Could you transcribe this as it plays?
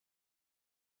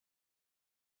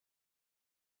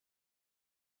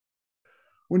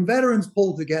When veterans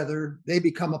pull together, they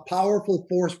become a powerful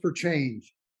force for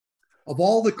change. Of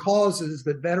all the causes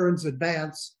that veterans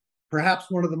advance, perhaps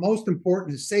one of the most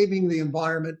important is saving the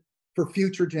environment for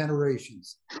future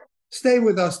generations. Stay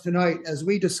with us tonight as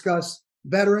we discuss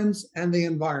veterans and the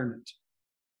environment.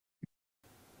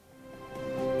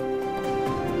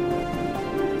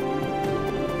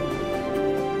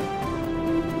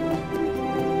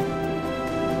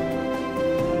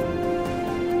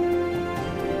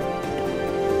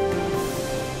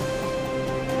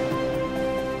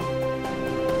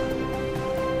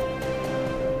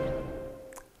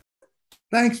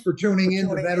 Thanks for tuning in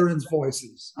to Veterans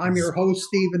Voices. I'm your host,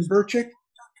 Stephen Burchick.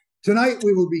 Tonight,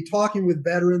 we will be talking with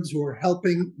veterans who are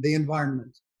helping the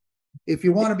environment. If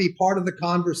you want to be part of the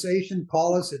conversation,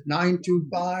 call us at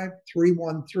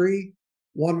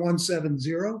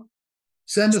 925-313-1170.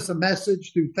 Send us a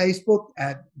message through Facebook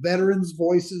at Veterans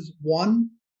Voices 1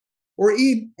 or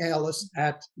email us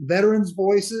at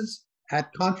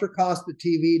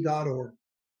veteransvoices@contracostatv.org.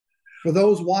 For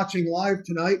those watching live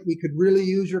tonight, we could really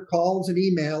use your calls and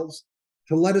emails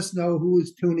to let us know who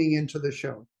is tuning into the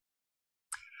show.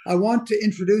 I want to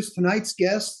introduce tonight's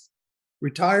guests,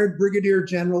 retired Brigadier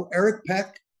General Eric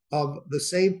Peck of the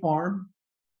Save Farm,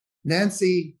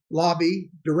 Nancy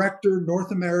Lobby, Director, North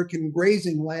American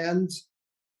Grazing Lands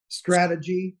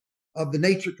Strategy of the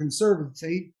Nature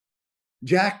Conservancy,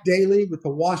 Jack Daly with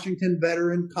the Washington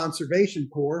Veteran Conservation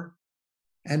Corps,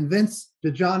 and Vince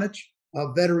DeJonich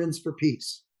of Veterans for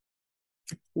Peace.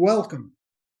 Welcome.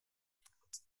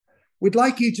 We'd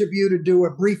like each of you to do a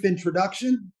brief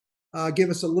introduction, give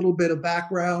us a little bit of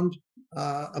background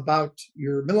about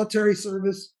your military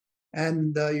service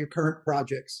and your current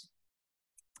projects.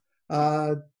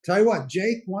 Tell you what,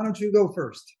 Jake, why don't you go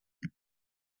first?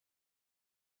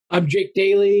 I'm Jake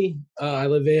Daly. I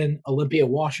live in Olympia,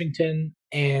 Washington,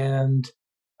 and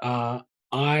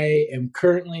I am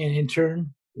currently an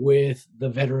intern with the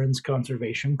Veterans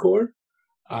Conservation Corps.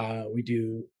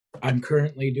 I'm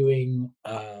currently doing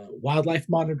wildlife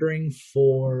monitoring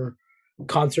for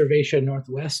Conservation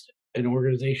Northwest, an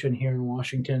organization here in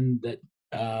Washington that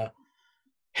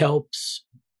helps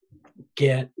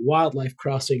get wildlife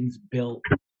crossings built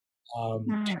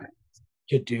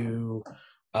to do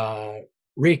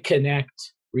reconnect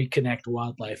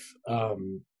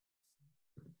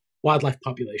wildlife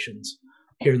populations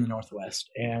here in the Northwest.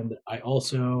 And I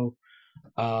also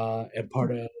am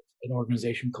part of an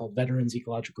organization called Veterans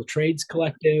Ecological Trades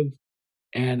Collective,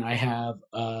 and I have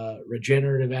a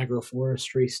regenerative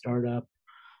agroforestry startup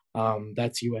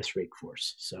that's U.S. Rake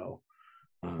Force. So,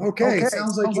 okay,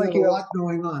 sounds like you have a lot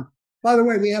going on. By the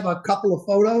way, we have a couple of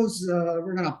photos.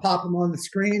 We're going to pop them on the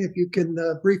screen. If you can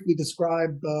briefly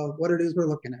describe what it is we're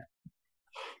looking at.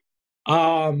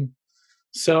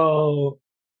 So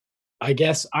I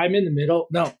guess I'm in the middle.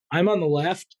 No, I'm on the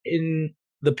left in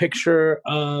the picture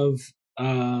of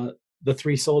the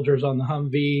three soldiers on the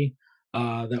Humvee.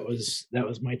 That was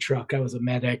my truck. I was a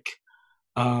medic.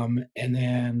 And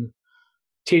then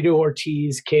Tito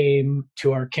Ortiz came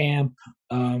to our camp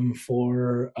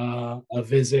for a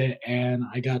visit, and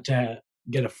I got to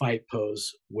get a fight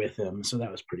pose with him. So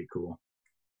that was pretty cool.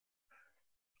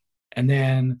 And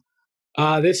then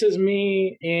this is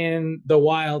me in the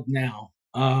wild now.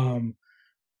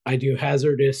 I do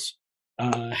hazardous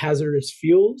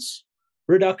fuels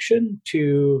reduction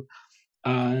to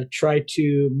try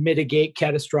to mitigate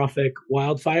catastrophic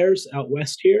wildfires out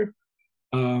west here.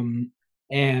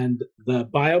 And the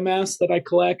biomass that I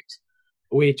collect,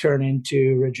 we turn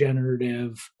into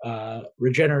regenerative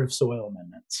soil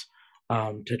amendments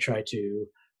to try to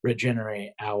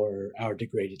regenerate our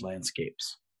degraded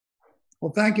landscapes.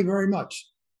 Well, thank you very much.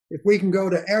 If we can go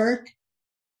to Eric.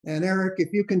 And Eric,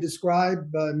 if you can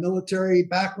describe military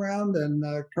background and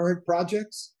current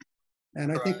projects.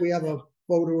 And I think we have a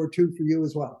photo or two for you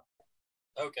as well.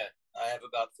 Okay. I have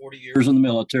about 40 years in the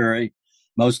military.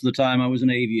 Most of the time I was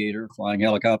an aviator, flying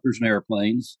helicopters and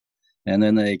airplanes. And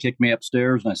then they kicked me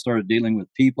upstairs and I started dealing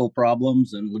with people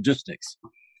problems and logistics.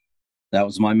 That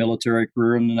was my military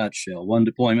career in a nutshell. One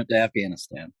deployment to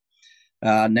Afghanistan.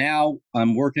 Now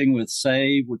I'm working with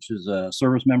SAVE, which is a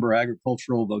service member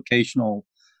agricultural vocational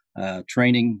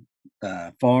training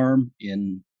farm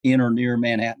in or near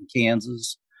Manhattan,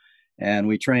 Kansas. And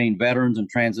we train veterans and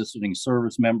transitioning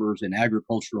service members in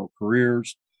agricultural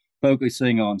careers,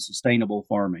 focusing on sustainable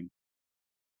farming.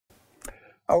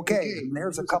 Okay,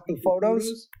 there's a couple of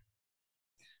photos.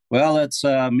 Well, it's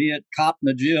me at Kop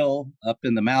Najil up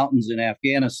in the mountains in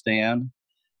Afghanistan,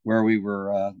 where we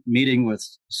were meeting with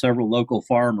several local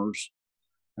farmers.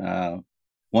 One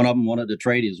of them wanted to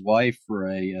trade his wife for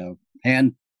a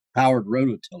hand-powered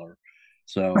rototiller.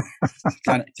 So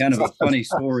kind of a funny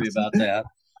story about that.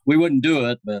 We wouldn't do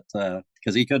it, but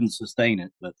because he couldn't sustain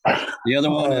it. But the other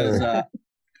one is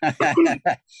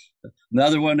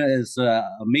another one is a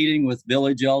meeting with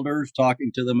village elders,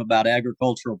 talking to them about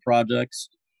agricultural projects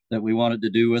that we wanted to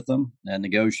do with them, and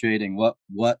negotiating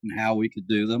what and how we could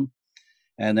do them.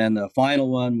 And then the final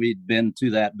one, we'd been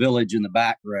to that village in the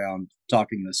background,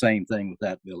 talking the same thing with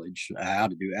that village, how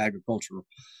to do agricultural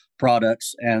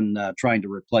products and trying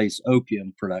to replace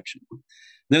opium production.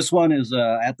 This one is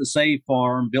at the Save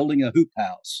Farm, building a hoop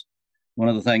house. One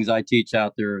of the things I teach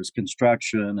out there is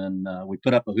construction, and we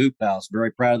put up a hoop house.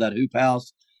 Very proud of that hoop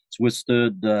house. It's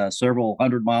withstood several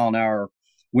 100-mile-an-hour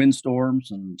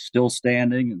windstorms and still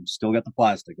standing and still got the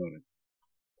plastic on it.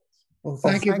 Well,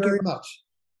 thank you very much.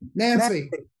 Nancy,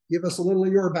 give us a little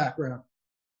of your background.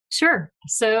 Sure.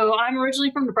 So I'm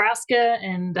originally from Nebraska,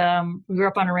 and we grew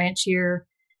up on a ranch here,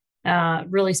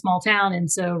 really small town. And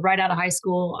so right out of high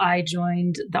school, I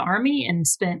joined the Army and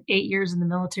spent 8 years in the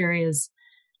military as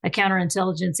a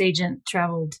counterintelligence agent,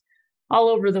 traveled all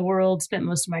over the world, spent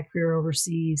most of my career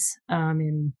overseas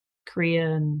in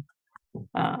Korea and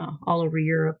all over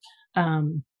Europe.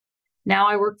 Now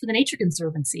I work for the Nature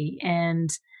Conservancy, and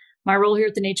my role here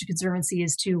at the Nature Conservancy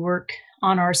is to work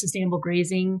on our sustainable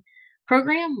grazing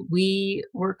program. We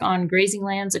work on grazing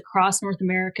lands across North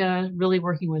America, really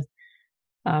working with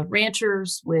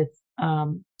ranchers, with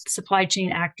supply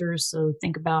chain actors. So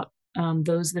think about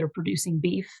those that are producing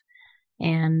beef,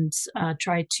 and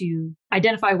try to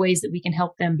identify ways that we can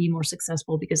help them be more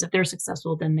successful, because if they're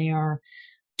successful, then they are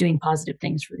doing positive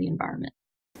things for the environment.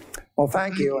 Well,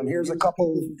 thank you. And here's a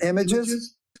couple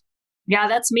images. Yeah,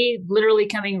 that's me literally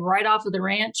coming right off of the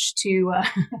ranch to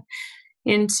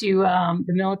into the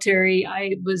military.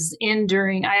 I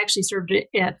actually served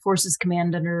at Forces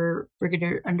Command under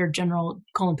General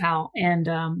Colin Powell. And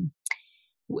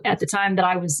at the time that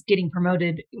I was getting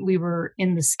promoted, we were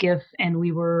in the skiff, and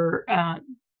we were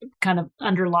kind of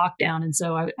under lockdown. And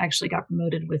so I actually got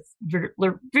promoted with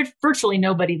virtually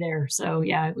nobody there. So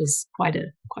yeah, it was quite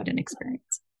an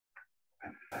experience.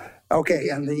 Okay,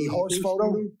 and the horse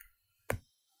photo?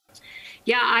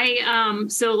 Yeah,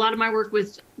 so a lot of my work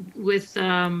with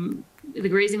the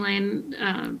grazing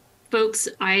land folks,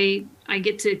 I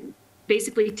get to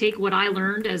basically take what I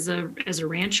learned as a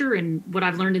rancher and what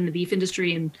I've learned in the beef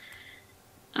industry, and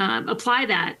apply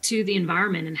that to the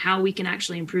environment and how we can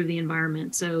actually improve the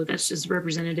environment. So that's just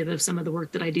representative of some of the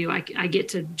work that I do. I get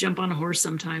to jump on a horse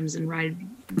sometimes and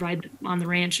ride on the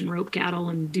ranch and rope cattle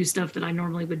and do stuff that I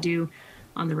normally would do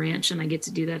on the ranch, and I get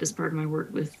to do that as part of my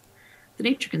work with the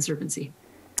Nature Conservancy.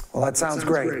 Well, that sounds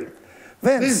great.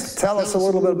 Vince, tell us a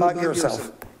little bit about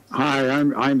yourself. Hi,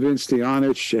 I'm Vince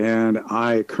Dionich, and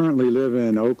I currently live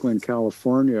in Oakland,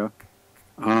 California.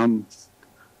 I'm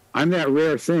that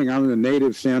rare thing. I'm a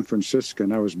native San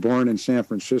Franciscan. I was born in San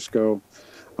Francisco,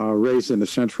 raised in the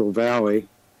Central Valley,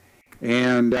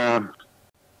 and I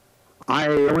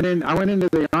went into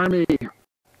the Army.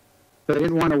 I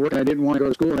didn't want to work. I didn't want to go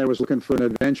to school, and I was looking for an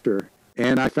adventure.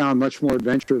 And I found much more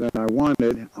adventure than I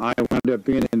wanted. I wound up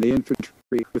being in the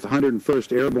infantry with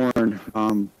 101st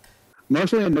Airborne,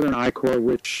 mostly in Northern I Corps,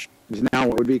 which is now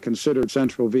what would be considered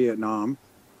Central Vietnam.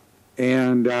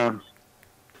 And then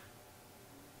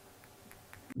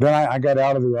I got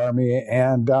out of the Army,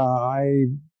 and I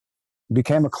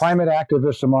became a climate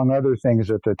activist, among other things,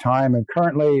 at the time. And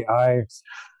currently,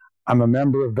 I'm a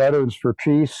member of Veterans for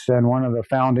Peace and one of the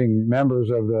founding members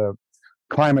of the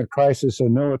Climate Crisis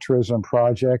and Militarism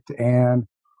Project. And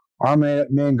our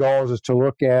main goal is to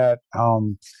look at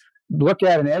and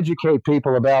educate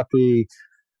people about the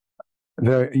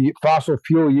fossil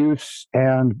fuel use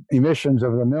and emissions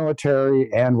of the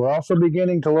military. And we're also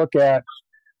beginning to look at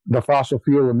the fossil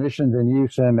fuel emissions and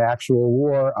use in actual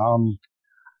war.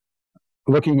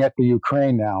 Looking at the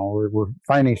Ukraine now, we're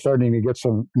finally starting to get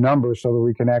some numbers so that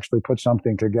we can actually put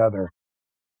something together.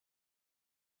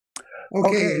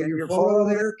 Okay, your photo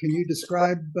there, can you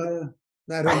describe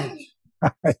that image?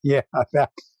 Yeah,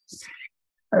 that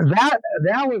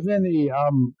was in the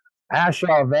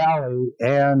Ashaw Valley,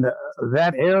 and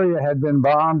that area had been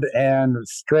bombed and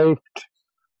strafed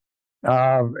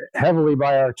heavily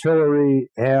by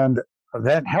artillery, and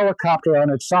that helicopter on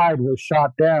its side was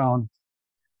shot down,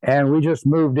 and we just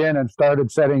moved in and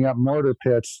started setting up mortar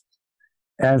pits.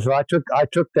 And so I took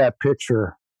that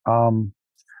picture.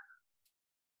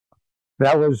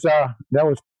 That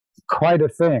was quite a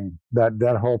thing.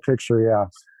 That whole picture, yeah.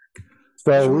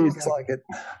 So sure looks like it.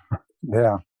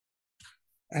 Yeah.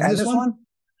 And this one?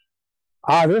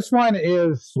 This one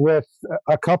is with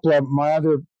a couple of my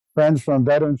other friends from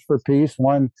Veterans for Peace.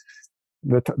 One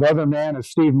the other man is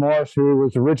Steve Morris, who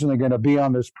was originally going to be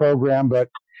on this program, but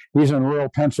he's in rural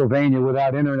Pennsylvania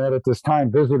without internet at this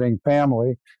time, visiting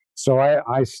family. So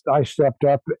I stepped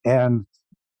up, and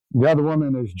the other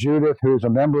woman is Judith, who's a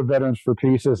member of Veterans for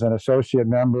Peace, as an associate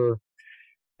member.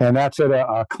 And that's at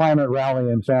a climate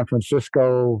rally in San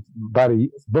Francisco but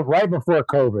right before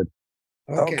COVID.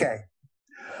 Okay.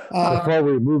 Before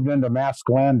we moved into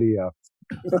Masklandia.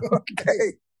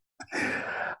 Okay.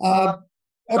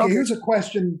 Okay, here's a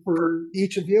question for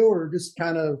each of you, or just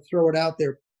kind of throw it out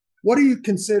there. What do you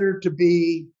consider to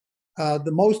be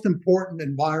the most important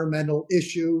environmental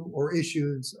issue or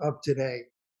issues of today?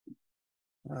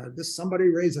 Just somebody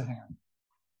raise a hand.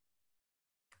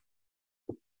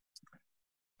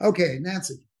 Okay,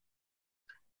 Nancy.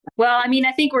 Well, I mean,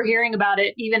 I think we're hearing about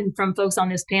it even from folks on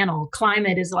this panel.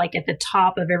 Climate is like at the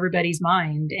top of everybody's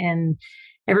mind, and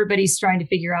everybody's trying to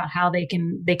figure out how they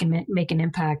can make an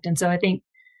impact. And so I think,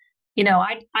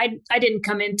 I didn't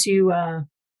come into, I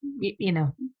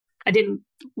didn't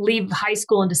leave high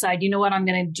school and decide, I'm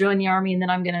going to join the Army and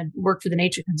then I'm going to work for the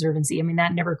Nature Conservancy. I mean,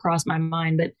 that never crossed my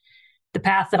mind, but the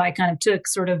path that I kind of took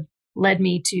sort of led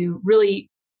me to really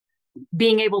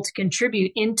being able to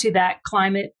contribute into that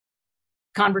climate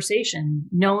conversation,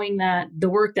 knowing that the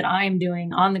work that I am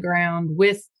doing on the ground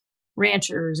with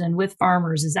ranchers and with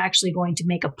farmers is actually going to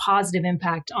make a positive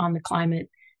impact on the climate.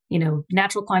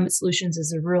 Natural climate solutions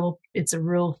is it's a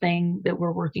real thing that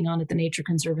we're working on at the Nature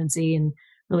Conservancy, and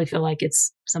really feel like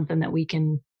it's something that we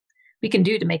can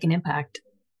do to make an impact.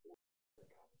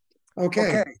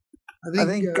 Okay. I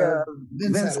think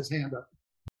Vince had his hand up.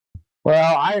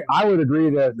 Well, I would agree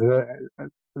that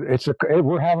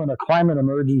we're having a climate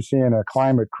emergency and a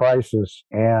climate crisis,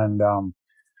 and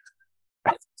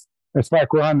it's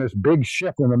like we're on this big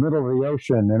ship in the middle of the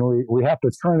ocean, and we have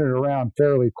to turn it around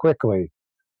fairly quickly,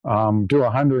 do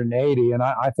 180. And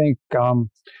I think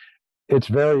it's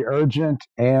very urgent,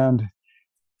 and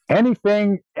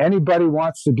anything anybody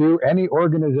wants to do, any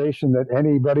organization that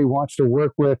anybody wants to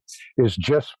work with is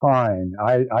just fine.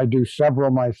 I do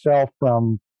several myself,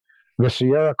 from the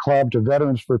Sierra Club to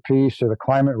Veterans for Peace to the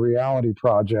Climate Reality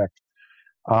Project.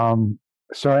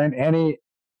 So in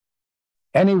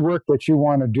any work that you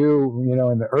want to do,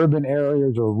 in the urban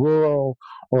areas or rural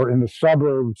or in the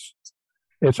suburbs,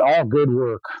 it's all good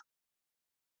work.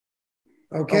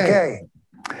 Okay.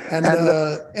 And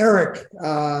Eric,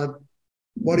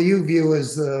 what do you view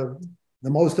as the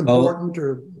most important,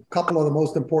 or a couple of the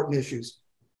most important issues?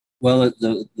 Well,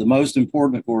 the most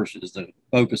important, of course, is the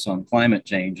focus on climate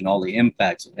change and all the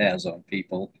impacts it has on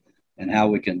people and how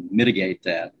we can mitigate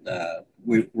that.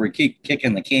 We keep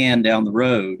kicking the can down the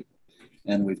road,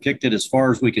 and we've kicked it as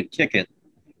far as we could kick it,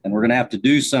 and we're going to have to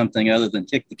do something other than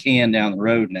kick the can down the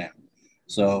road now.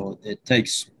 So it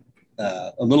takes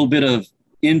a little bit of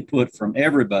input from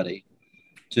everybody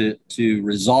to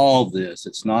resolve this.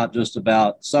 It's not just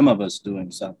about some of us doing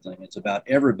something. It's about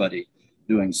everybody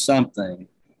doing something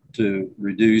to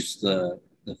reduce the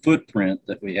footprint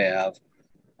that we have,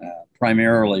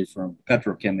 primarily from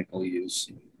petrochemical use,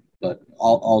 but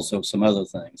also some other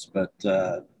things. But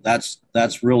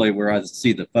that's really where I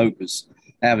see the focus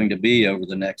having to be over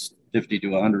the next 50 to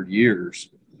 100 years,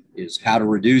 is how to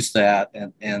reduce that.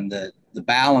 And the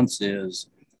balance is,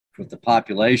 with the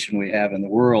population we have in the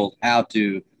world, how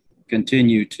to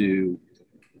continue to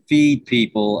feed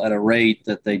people at a rate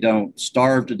that they don't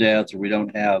starve to death, or we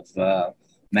don't have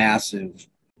massive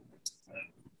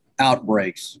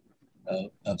outbreaks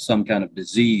of some kind of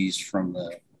disease from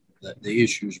the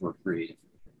issues we're creating.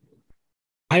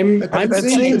 That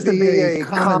seems to be a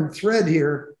common thread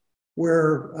here,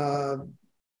 where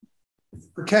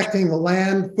protecting the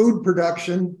land, food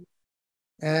production,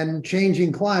 and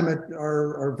changing climate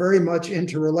are very much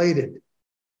interrelated.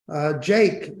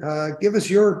 Jake, give us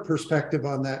your perspective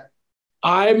on that.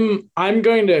 I'm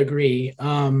going to agree.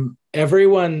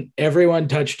 Everyone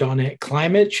touched on it.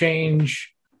 Climate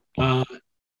change,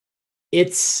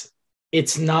 it's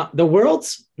not, the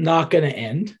world's not going to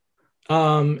end.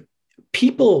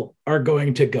 People are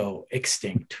going to go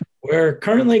extinct. We're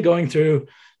currently going through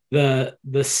the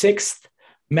sixth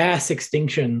mass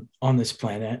extinction on this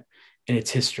planet in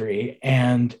its history,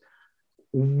 and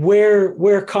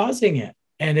we're causing it.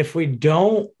 And if we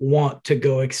don't want to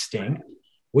go extinct,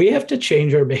 we have to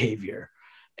change our behavior,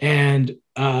 and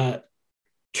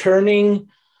turning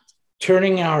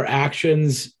our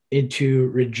actions into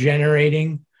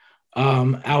regenerating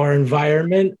our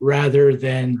environment rather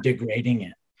than degrading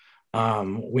it.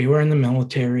 We were in the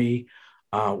military.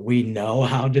 We know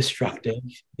how destructive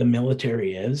the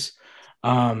military is,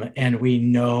 and we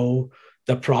know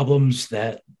the problems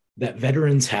that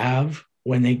veterans have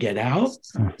when they get out.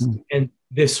 And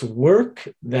this work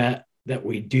that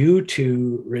we do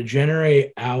to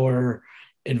regenerate our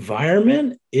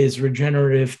environment is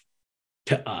regenerative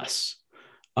to us.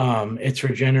 It's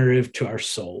regenerative to our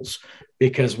souls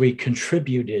because we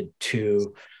contributed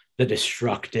to the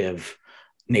destructive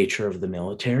nature of the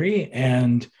military,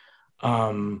 and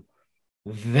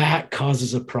that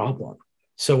causes a problem.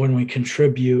 So when we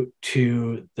contribute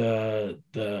to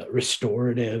the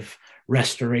restorative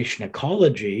restoration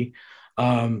ecology,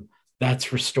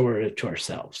 that's restorative to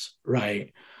ourselves,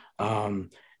 right?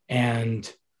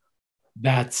 And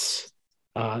that's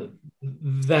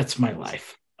my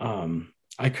life.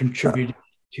 I contributed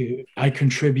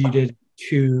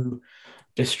to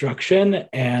destruction,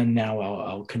 and now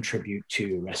I'll contribute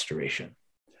to restoration.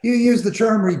 You use the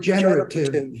term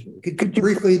regenerative. Could you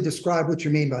briefly describe what you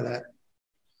mean by that?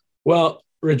 Well,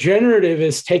 regenerative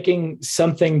is taking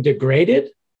something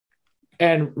degraded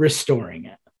and restoring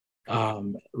it,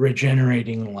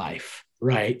 regenerating life,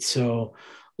 right? So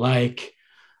like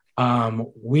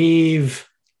we've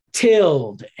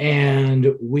tilled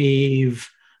and we've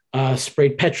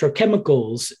sprayed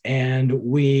petrochemicals and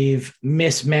we've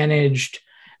mismanaged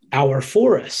our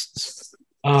forests.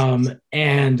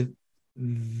 And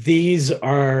these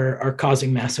are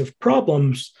causing massive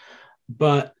problems,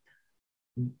 but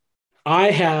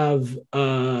I have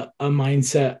a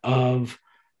mindset of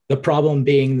the problem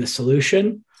being the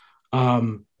solution.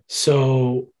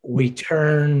 So we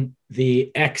turn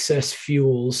the excess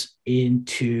fuels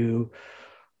into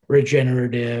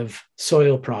regenerative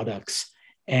soil products.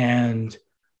 And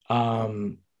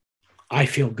I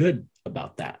feel good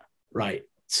about that, right?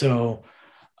 So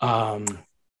I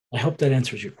hope that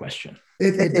answers your question.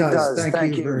 It does.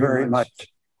 Thank you very much.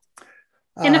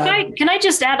 And can I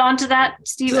just add on to that,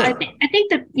 Steve? Sure. I think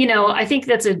that, I think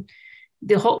that's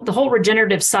the whole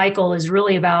regenerative cycle is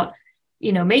really about,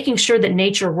 making sure that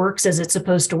nature works as it's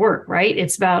supposed to work, right?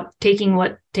 It's about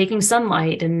taking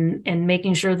sunlight and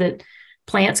making sure that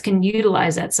plants can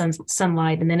utilize that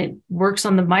sunlight, and then it works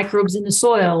on the microbes in the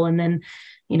soil, and then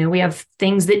we have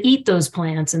things that eat those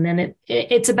plants, and then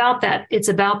it's about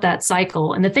that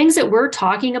cycle. And the things that we're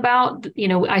talking about,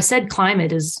 I said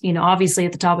climate is obviously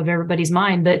at the top of everybody's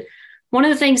mind, but one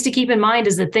of the things to keep in mind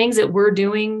is the things that we're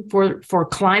doing for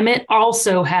climate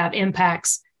also have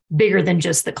impacts bigger than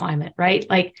just the climate, right?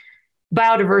 Like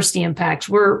biodiversity impacts.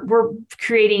 We're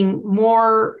creating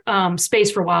more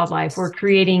space for wildlife. We're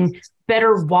creating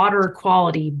better water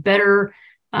quality, better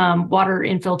water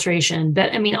infiltration.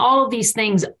 But all of these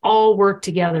things all work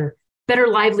together. Better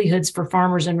livelihoods for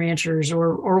farmers and ranchers,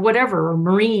 or whatever, or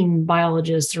marine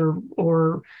biologists,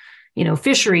 or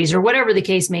fisheries, or whatever the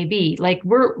case may be. Like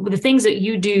the things that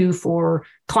you do for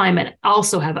climate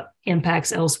also have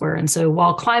impacts elsewhere. And so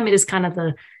while climate is kind of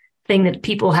the thing that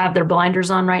people have their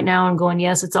blinders on right now and going,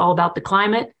 yes, it's all about the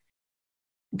climate,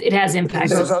 it has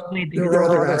impacts. There are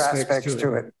other aspects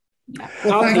to it.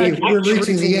 Well, thank you. We're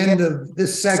reaching the end of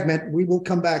this segment. We will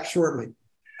come back shortly.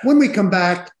 When we come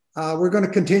back, we're going to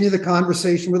continue the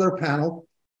conversation with our panel.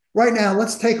 Right now,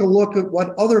 let's take a look at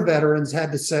what other veterans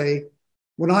had to say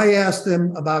when I asked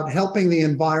them about helping the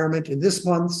environment in this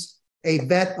month's A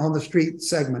Vet on the Street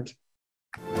segment.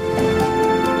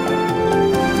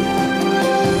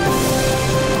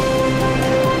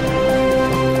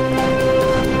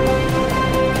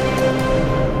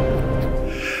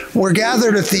 We're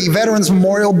gathered at the Veterans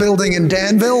Memorial Building in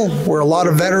Danville, where a lot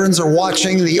of veterans are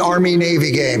watching the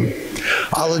Army-Navy game.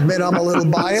 I'll admit I'm a little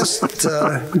biased.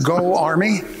 Go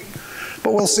Army.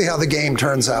 But we'll see how the game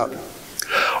turns out.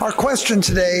 Our question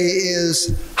today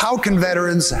is, how can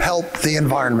veterans help the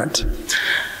environment?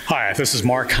 Hi, this is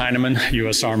Mark Heineman,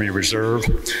 U.S. Army Reserve.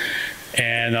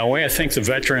 And the way I think the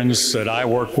veterans that I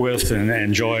work with and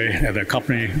enjoy the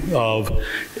company of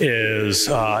is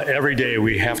every day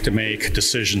we have to make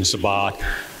decisions about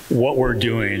what we're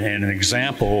doing. And an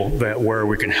example where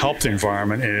we can help the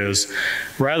environment is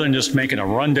rather than just making a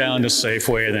run down to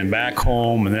Safeway and then back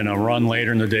home and then a run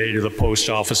later in the day to the post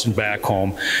office and back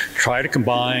home, try to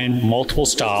combine multiple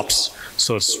stops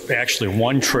so it's actually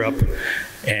one trip.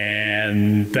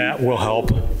 And that will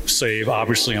help save,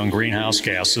 obviously, on greenhouse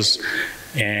gases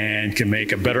and can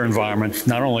make a better environment,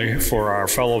 not only for our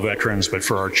fellow veterans, but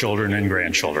for our children and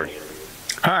grandchildren.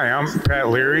 Hi, I'm Pat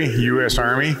Leary, U.S.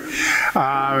 Army.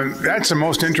 That's the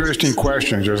most interesting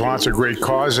question. There's lots of great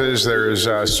causes. There's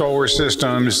solar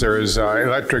systems, there's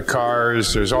electric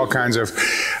cars, there's all kinds of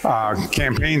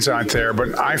campaigns out there.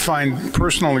 But I find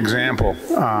personal example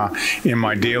in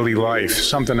my daily life,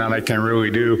 something that I can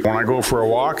really do. When I go for a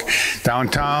walk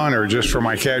downtown or just for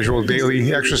my casual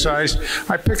daily exercise,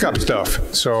 I pick up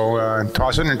stuff. So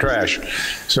toss it in the trash.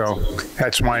 So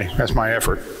that's my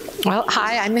effort. Well,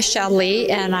 hi, I'm Michelle Lee,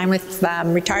 and I'm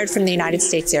retired from the United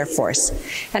States Air Force.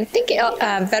 And I think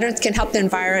veterans can help the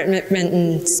environment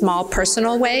in small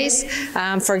personal ways.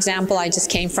 For example, I just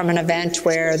came from an event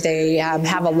where they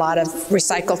have a lot of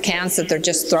recycled cans that they're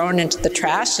just throwing into the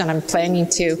trash, and I'm planning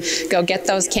to go get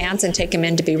those cans and take them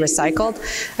in to be recycled.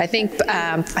 I think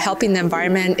helping the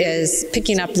environment is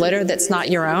picking up litter that's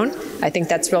not your own. I think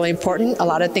that's really important. A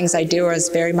lot of things I do is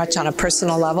very much on a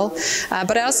personal level.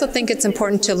 But I also think it's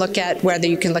important to look at whether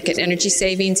you can look at energy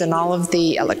savings and all of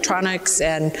the electronics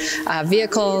and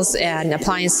vehicles and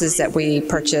appliances that we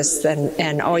purchase,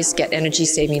 and always get energy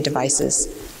saving devices.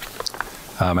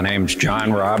 My name's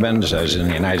John Robbins. I was in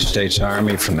the United States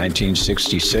Army from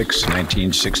 1966 to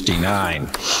 1969.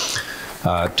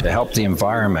 To help the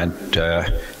environment,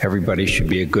 everybody should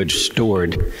be a good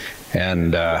steward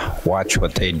and watch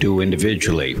what they do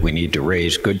individually. We need to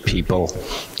raise good people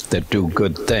that do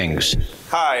good things.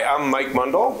 Hi, I'm Mike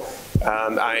Mundell.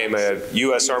 I am a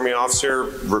U.S. Army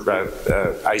officer.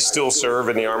 I still serve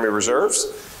in the Army Reserves.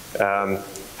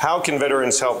 How can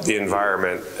veterans help the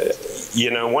environment?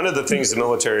 You know, one of the things the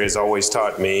military has always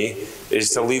taught me is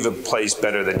to leave a place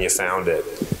better than you found it.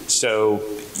 So,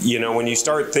 you know, when you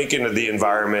start thinking of the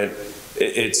environment,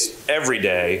 it's every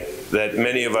day that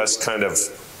many of us kind of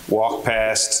walk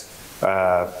past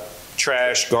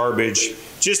trash, garbage,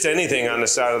 just anything on the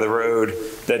side of the road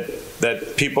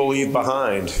that people leave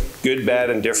behind, good, bad,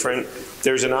 and different.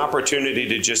 There's an opportunity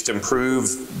to just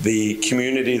improve the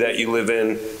community that you live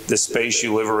in, the space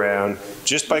you live around,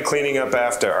 just by cleaning up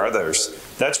after others.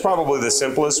 That's probably the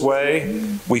simplest way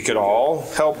we could all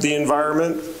help the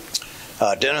environment.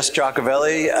 Dennis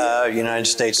Giacovelli, United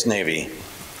States Navy.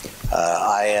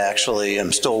 I actually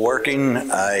am still working.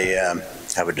 I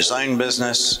have a design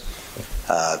business.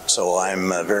 So I'm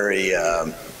very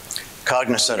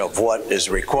cognizant of what is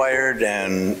required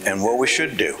and what we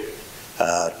should do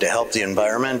to help the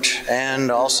environment, and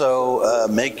also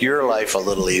make your life a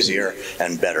little easier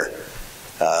and better.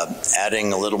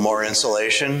 Adding a little more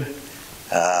insulation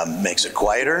makes it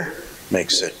quieter,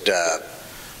 makes it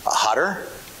hotter,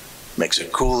 makes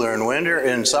it cooler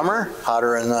in summer,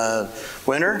 hotter in the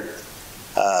winter.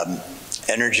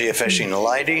 Energy efficient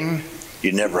lighting.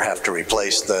 You never have to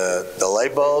replace the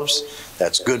light bulbs.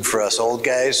 That's good for us old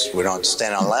guys. We don't have to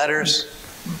stand on ladders.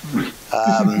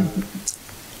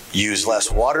 Use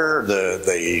less water.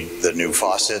 The new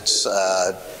faucets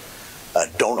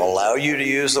don't allow you to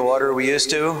use the water we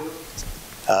used to.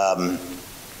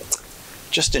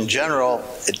 Just in general,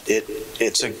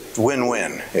 it's a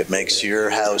win-win. It makes your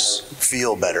house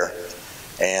feel better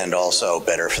and also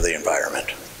better for the environment.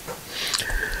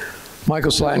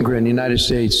 Michael Slatengren, United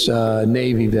States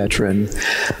Navy veteran.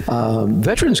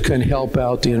 Veterans can help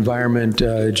out the environment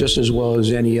just as well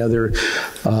as any other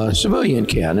civilian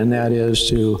can, and that is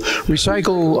to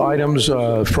recycle items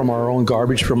from our own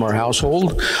garbage from our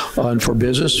household, and for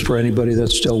business, for anybody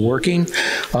that's still working.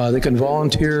 They can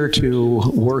volunteer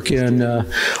to work in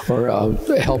or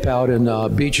help out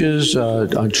in beaches,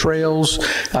 on trails,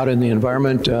 out in the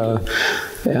environment,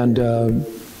 and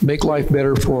make life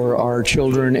better for our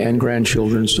children and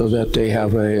grandchildren so that they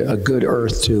have a good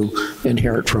earth to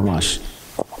inherit from us.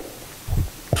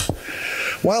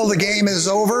 Well, the game is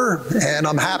over, and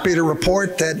I'm happy to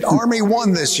report that Army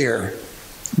won this year.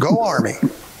 Go Army.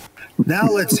 Now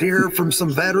let's hear from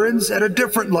some veterans at a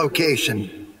different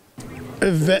location.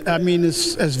 I mean,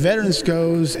 as veterans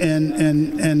goes,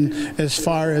 and as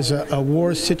far as a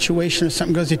war situation or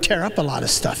something goes, you tear up a lot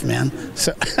of stuff, man.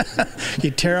 So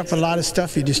you tear up a lot of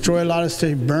stuff, you destroy a lot of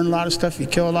stuff, you burn a lot of stuff, you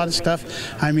kill a lot of stuff.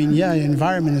 I mean, yeah, the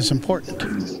environment is important.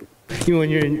 You know, when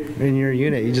you're in your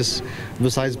unit, you just,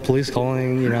 besides police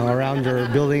calling, you know, around your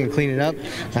building and cleaning up,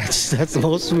 that's the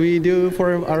most we do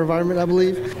for our environment, I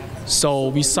believe. So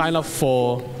we sign up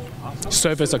for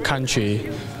serve as a country.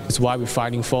 That's why we're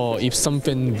fighting for. If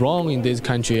something wrong in this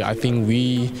country, I think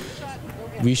we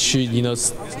should, you know,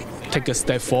 take a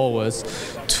step forward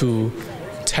to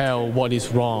tell what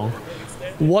is wrong.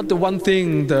 The one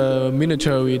thing the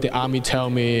military, the army tell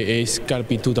me is gotta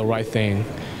be do the right thing.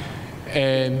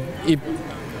 And if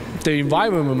the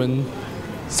environment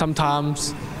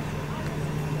sometimes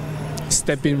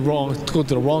stepping wrong, go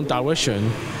to the wrong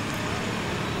direction,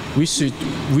 we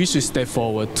should step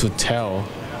forward to tell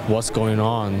what's going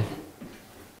on.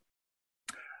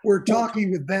 We're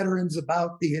talking with veterans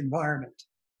about the environment.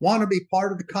 Want to be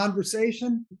part of the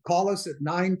conversation? Call us at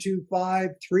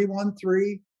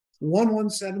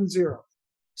 925-313-1170.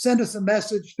 Send us a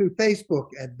message through Facebook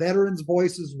at Veterans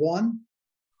Voices 1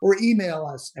 or email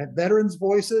us at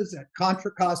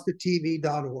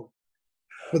veteransvoices@contracostatv.org.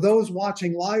 For those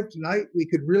watching live tonight, we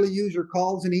could really use your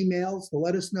calls and emails to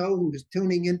let us know who is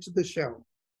tuning into the show.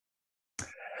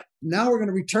 Now we're going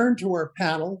to return to our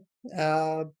panel.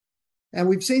 And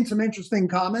we've seen some interesting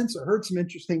comments, or heard some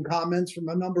interesting comments from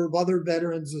a number of other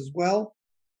veterans as well.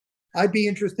 I'd be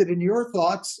interested in your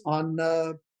thoughts on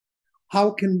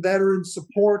how can veterans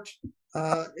support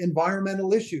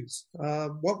environmental issues?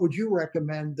 What would you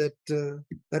recommend that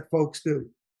folks do?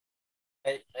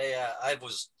 I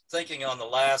was thinking on the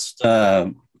last,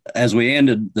 as we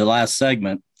ended the last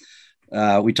segment,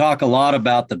 we talk a lot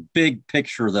about the big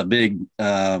picture,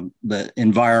 the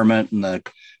environment and the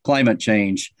climate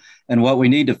change. And what we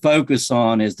need to focus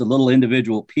on is the little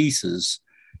individual pieces,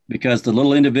 because the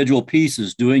little individual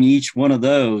pieces, doing each one of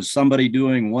those, somebody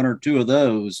doing one or two of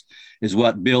those, is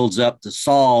what builds up to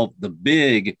solve the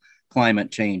big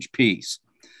climate change piece.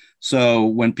 So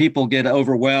when people get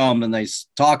overwhelmed and they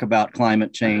talk about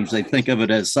climate change, they think of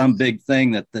it as some big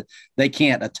thing that they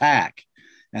can't attack.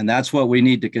 And that's what we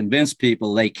need to convince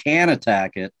people: they can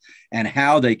attack it, and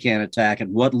how they can attack it,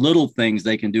 what little things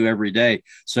they can do every day.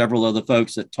 Several of the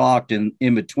folks that talked in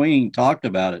between talked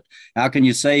about it. How can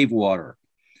you save water?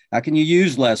 How can you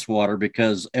use less water?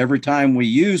 Because every time we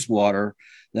use water,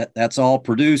 that's all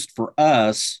produced for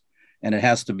us, and it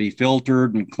has to be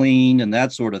filtered and cleaned and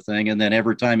that sort of thing. And then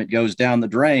every time it goes down the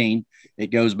drain,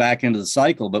 it goes back into the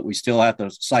cycle, but we still have to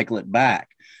cycle it back.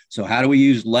 So how do we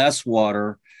use less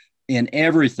water in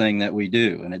everything that we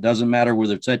do? And it doesn't matter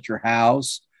whether it's at your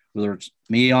house, whether it's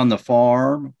me on the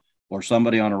farm or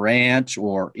somebody on a ranch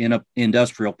or in a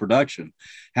industrial production.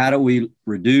 How do we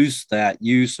reduce that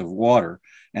use of water?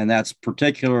 And that's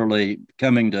particularly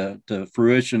coming to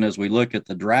fruition as we look at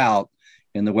the drought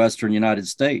in the Western United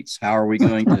States. How are we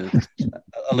going to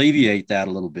alleviate that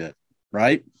a little bit,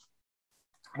 right?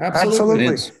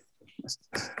 Absolutely.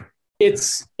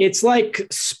 It's like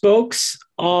spokes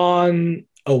on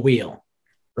a wheel,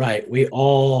 right? We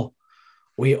all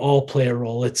play a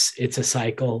role. It's a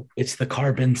cycle. It's the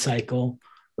carbon cycle,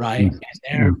 right? And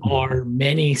there are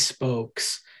many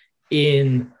spokes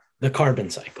in the carbon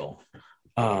cycle.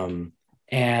 And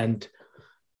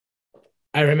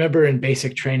I remember in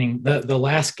basic training, the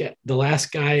last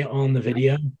guy on the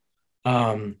video,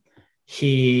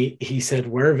 he said,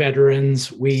 "We're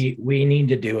veterans. We need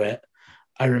to do it."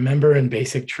 I remember in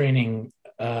basic training,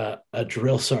 a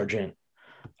drill sergeant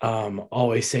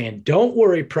always saying, "Don't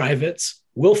worry, privates,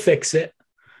 we'll fix it."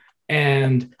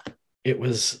 And it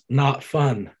was not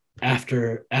fun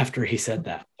after he said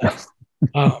that.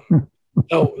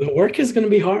 So the work is going to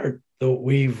be hard. Though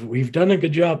we've done a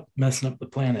good job messing up the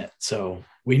planet, so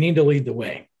we need to lead the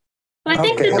way. I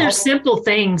think that there's simple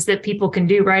things that people can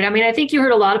do, right? I mean, I think you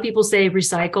heard a lot of people say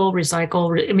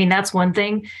recycle. I mean, that's one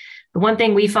thing. The one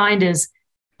thing we find is,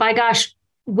 by gosh,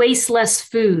 waste less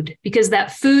food, because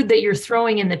that food that you're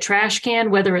throwing in the trash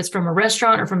can, whether it's from a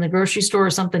restaurant or from the grocery store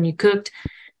or something you cooked,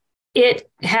 it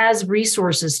has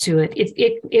resources to it.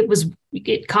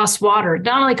 It costs water. It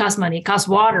not only costs money, it costs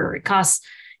water. It costs,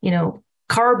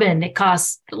 carbon. It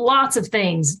costs lots of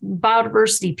things,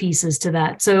 biodiversity pieces to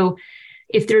that. So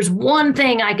if there's one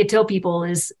thing I could tell people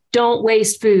is, don't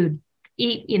waste food.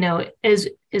 Eat, as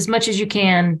much as you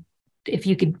can. If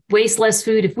you could waste less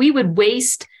food, if we would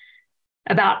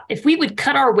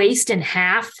cut our waste in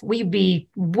half, we'd be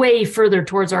way further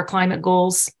towards our climate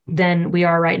goals than we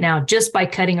are right now, just by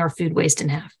cutting our food waste in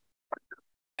half.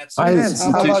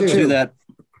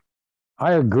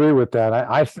 I agree with that.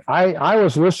 I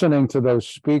was listening to those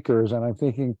speakers and I'm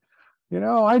thinking,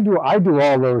 I do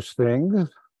all those things,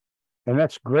 and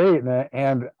that's great.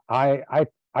 And I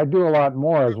do a lot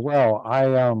more as well.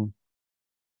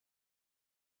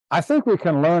 I think we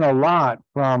can learn a lot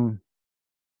from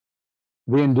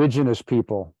the indigenous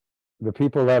people, the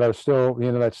people that are still,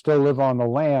 that still live on the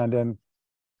land. And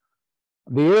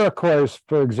the Iroquois,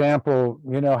 for example,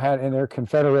 had in their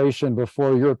confederation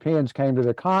before Europeans came to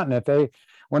the continent,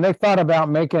 when they thought about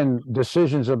making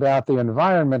decisions about the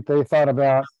environment, they thought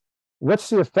about, what's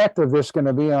the effect of this going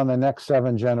to be on the next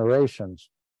 7 generations?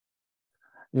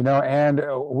 And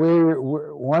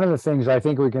one of the things I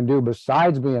think we can do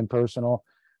besides doing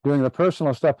the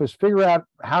personal stuff, is figure out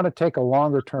how to take a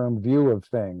longer term view of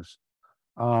things.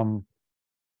 And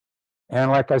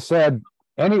like I said,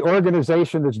 any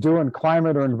organization that's doing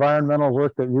climate or environmental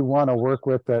work that you want to work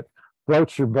with that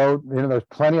floats your boat, there's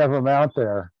plenty of them out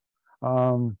there.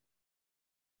 You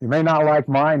may not like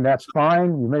mine, that's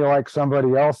fine. You may like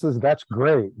somebody else's, that's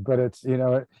great. But it's,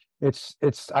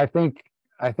 I think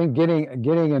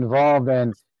getting involved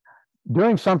and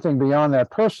doing something beyond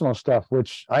that personal stuff,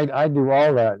 which I do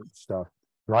all that stuff,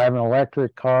 drive an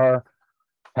electric car,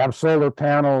 have solar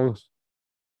panels,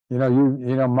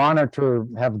 monitor,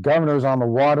 have governors on the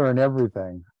water and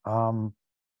everything.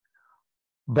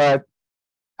 But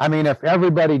I mean, if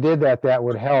everybody did that, that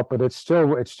would help, but it still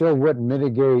wouldn't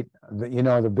mitigate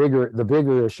the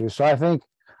bigger issue. So I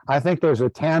think there's a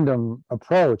tandem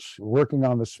approach, working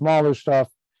on the smaller stuff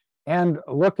and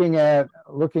looking at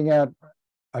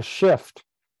a shift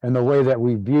in the way that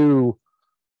we view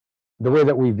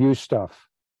stuff.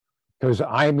 Because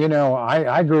I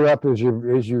grew up as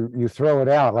you throw it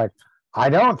out. Like, I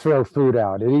don't throw food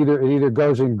out. It either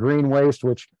goes in green waste,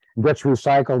 which gets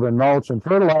recycled in mulch and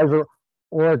fertilizer,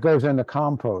 or it goes into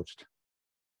compost.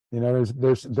 There's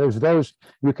those,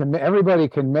 everybody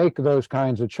can make those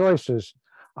kinds of choices.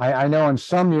 I know in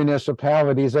some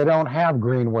municipalities they don't have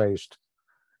green waste,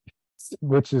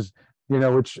 which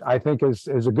I think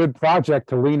is a good project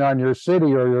to lean on your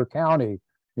city or your county.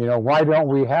 Why don't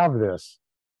we have this?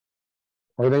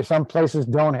 Or some places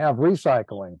don't have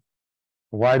recycling.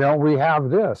 Why don't we have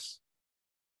this?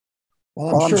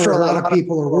 Well, I'm sure a lot of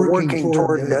people are working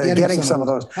toward getting some of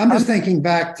those. I'm just thinking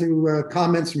back to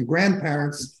comments from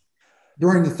grandparents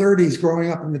during the 30s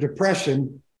growing up in the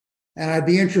Depression, and I'd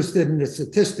be interested in the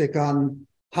statistic on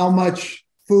how much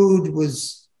food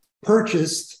was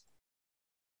purchased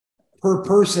per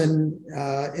person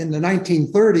in the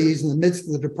 1930s in the midst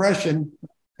of the Depression,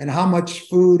 and how much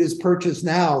food is purchased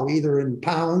now, either in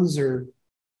pounds or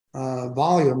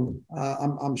volume.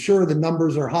 I'm sure the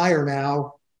numbers are higher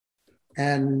now,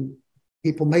 and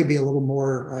people may be a little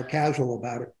more casual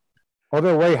about it. Well,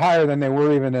 they're way higher than they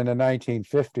were even in the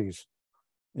 1950s.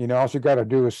 All you got to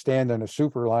do is stand in a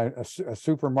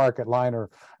supermarket line or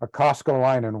a Costco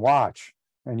line and watch,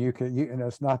 and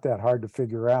it's not that hard to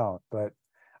figure out. But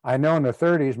I know in the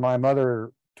 30s, my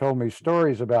mother told me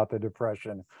stories about the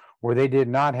Depression where they did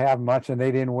not have much and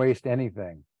they didn't waste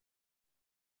anything.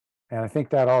 And I think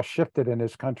that all shifted in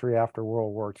this country after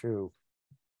World War II.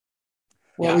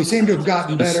 Well, we seem to have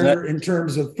gotten better in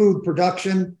terms of food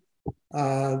production,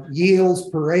 yields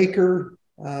per acre.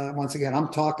 Once again, I'm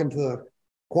talking to the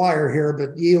choir here,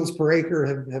 but yields per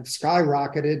acre have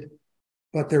skyrocketed.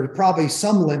 But there are probably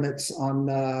some limits on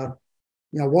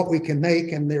what we can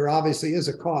make, and there obviously is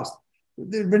a cost.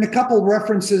 There have been a couple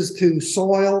references to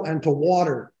soil and to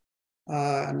water,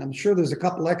 and I'm sure there's a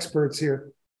couple experts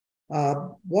here.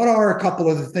 What are a couple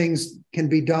of the things can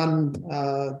be done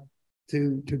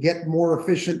to get more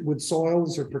efficient with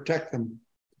soils or protect them?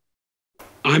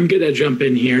 I'm going to jump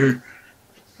in here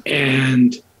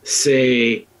and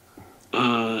say,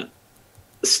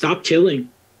 stop tilling.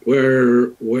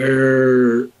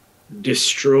 We're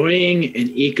destroying an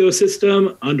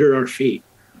ecosystem under our feet.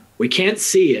 We can't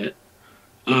see it,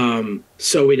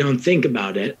 so we don't think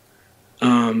about it.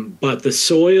 But the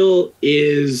soil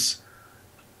is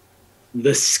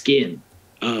the skin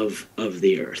of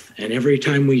the earth, and every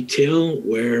time we till,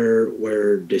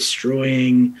 we're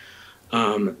destroying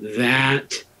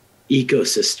that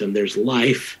ecosystem. There's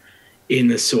life in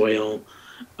the soil,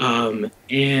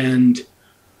 and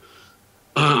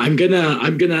I'm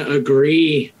gonna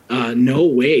agree. No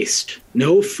waste,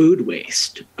 no food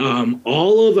waste.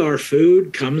 All of our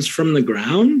food comes from the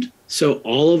ground, so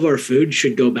all of our food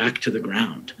should go back to the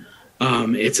ground.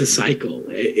 It's a cycle.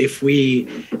 If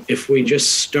we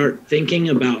just start thinking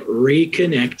about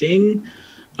reconnecting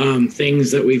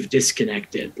things that we've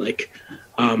disconnected, like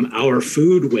our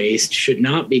food waste should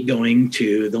not be going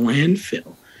to the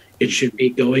landfill. It should be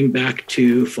going back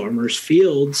to farmers'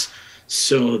 fields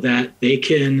so that they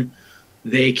can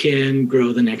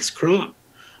grow the next crop.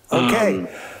 Okay,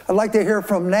 I'd like to hear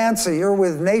from Nancy. You're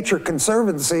with Nature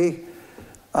Conservancy.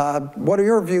 What are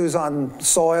your views on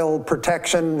soil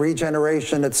protection,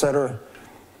 regeneration, et cetera?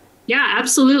 Yeah,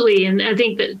 absolutely. And I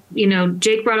think that,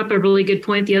 Jake brought up a really good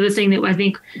point. The other thing that I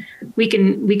think we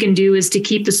can do is to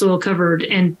keep the soil covered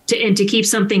and to keep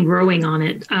something growing on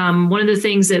it. One of the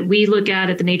things that we look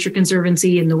at the Nature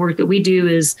Conservancy and the work that we do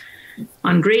is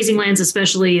on grazing lands,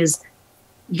 especially, is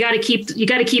you got to keep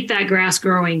that grass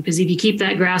growing, because if you keep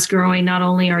that grass growing, not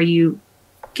only are you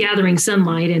gathering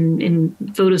sunlight and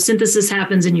photosynthesis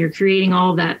happens and you're creating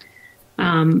all that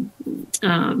carbon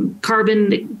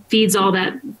that feeds all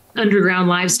that underground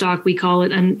livestock, we call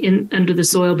it, under the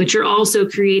soil, but you're also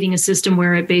creating a system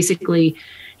where it basically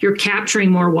you're capturing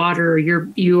more water,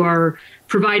 you are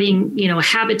providing, you know,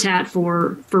 habitat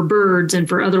for birds and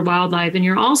for other wildlife, and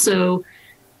you're also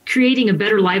creating a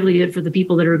better livelihood for the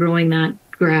people that are growing that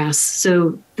grass.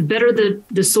 So the better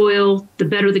the soil, the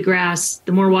better the grass,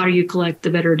 the more water you collect, the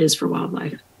better it is for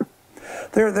wildlife.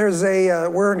 There's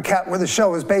where the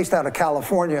show is based out of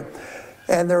California,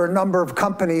 and there are a number of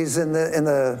companies in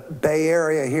the Bay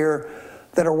Area here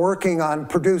that are working on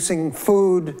producing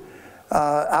food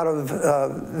out of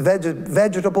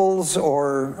vegetables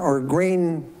or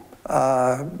green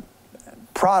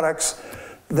products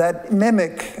that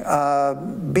mimic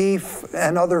beef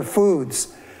and other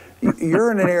foods.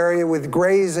 You're in an area with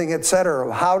grazing, et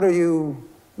cetera. How do you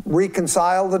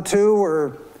reconcile the two,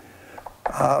 or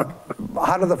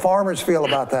how do the farmers feel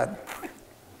about that?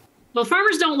 Well,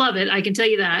 farmers don't love it, I can tell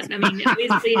you that. I mean,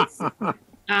 basically,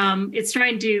 it's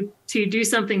trying to do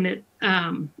something that,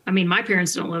 I mean, my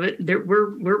parents don't love it.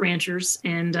 We're ranchers,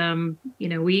 and you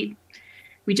know, we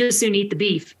just soon eat the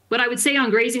beef. What I would say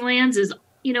on grazing lands is,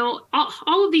 you know,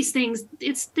 all of these things,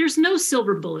 there's no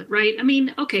silver bullet, right? I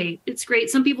mean, okay, it's great.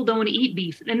 Some people don't want to eat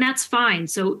beef, and that's fine.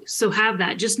 So have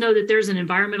that. Just know that there's an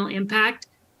environmental impact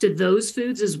to those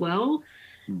foods as well.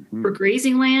 Mm-hmm. For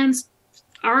grazing lands,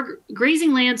 our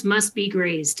grazing lands must be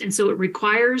grazed. And so it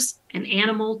requires an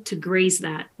animal to graze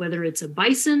that, whether it's a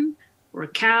bison or a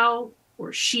cow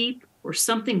or sheep or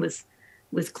something with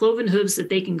cloven hooves that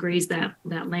they can graze that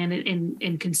land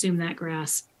and consume that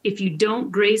grass. If you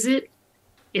don't graze it,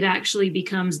 it actually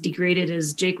becomes degraded,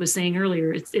 as Jake was saying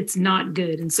earlier. It's not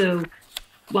good. And so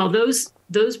while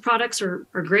those products are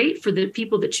great for the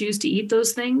people that choose to eat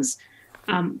those things,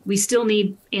 we still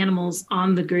need animals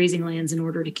on the grazing lands in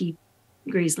order to keep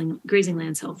grazing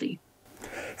lands healthy.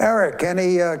 Eric,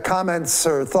 any comments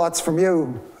or thoughts from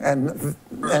you and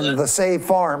the Save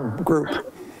Farm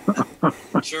group?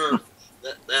 Sure.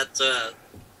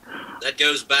 That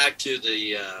goes back to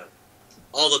the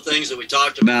all the things that we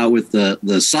talked about with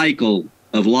the cycle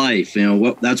of life. You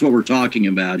know, that's what we're talking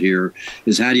about here,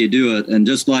 is how do you do it? And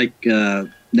just like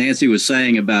Nancy was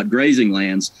saying about grazing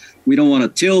lands, we don't want to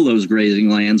till those grazing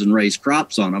lands and raise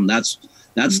crops on them. That's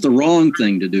the wrong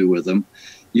thing to do with them.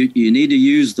 You need to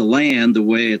use the land the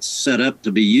way it's set up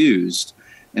to be used.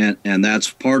 And that's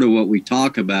part of what we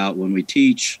talk about when we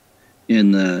teach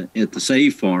at the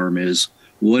Save Farm, is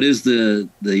what is the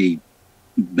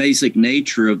basic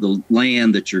nature of the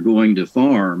land that you're going to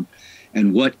farm,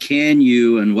 and what can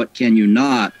you and what can you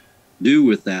not do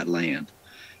with that land.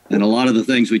 And a lot of the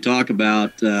things we talk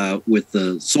about with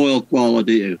the soil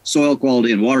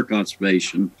quality and water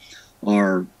conservation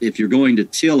are, if you're going to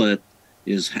till it,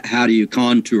 is how do you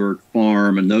contour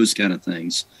farm and those kind of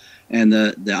things. And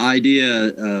the idea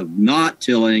of not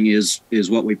tilling is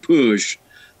what we push.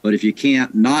 But if you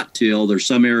can't not till, there's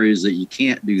some areas that you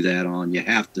can't do that on. You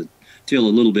have to till a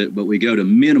little bit, but we go to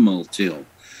minimal till.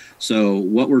 So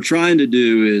what we're trying to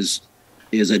do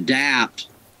is adapt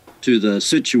to the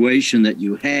situation that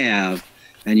you have,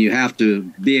 and you have to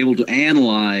be able to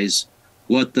analyze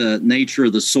what the nature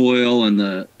of the soil and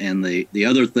the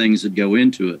other things that go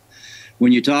into it.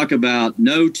 When you talk about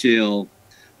no-till,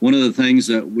 one of the things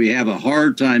that we have a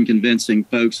hard time convincing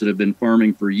folks that have been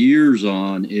farming for years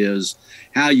on is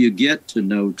how you get to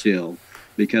no-till,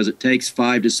 because it takes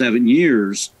 5 to 7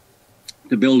 years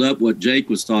to build up what Jake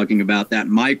was talking about, that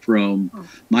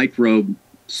microbe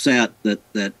set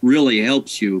that really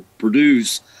helps you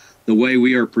produce the way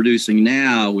we are producing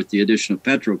now with the addition of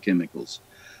petrochemicals.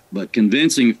 But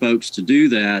convincing folks to do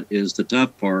that is the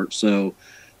tough part. So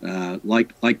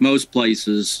like most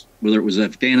places, whether it was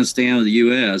Afghanistan or the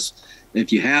U.S.,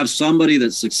 if you have somebody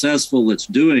that's successful that's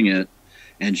doing it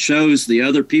and shows the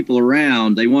other people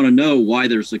around, they want to know why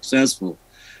they're successful.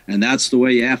 And that's the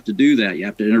way you have to do that. You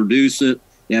have to introduce it.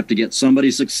 You have to get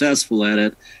somebody successful at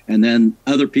it. And then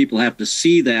other people have to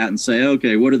see that and say,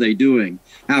 okay, what are they doing?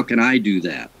 How can I do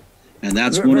that? And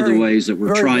that's one of the ways that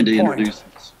we're trying to introduce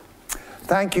this.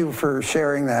 Thank you for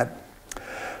sharing that.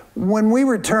 When we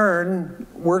return,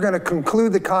 we're going to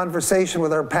conclude the conversation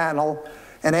with our panel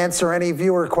and answer any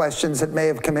viewer questions that may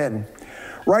have come in.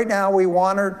 Right now, we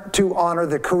want to honor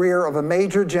the career of a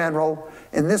Major General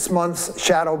in this month's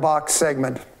Shadow Box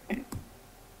segment.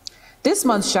 This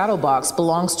month's Shadow Box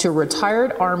belongs to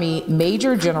retired Army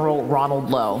Major General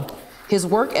Ronald Lowe. His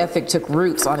work ethic took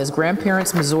roots on his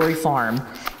grandparents' Missouri farm.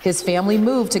 His family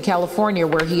moved to California,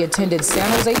 where he attended San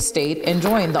Jose State and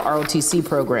joined the ROTC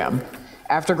program.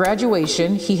 After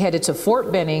graduation, he headed to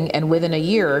Fort Benning, and within a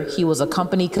year, he was a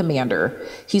company commander.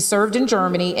 He served in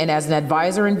Germany and as an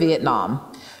advisor in Vietnam.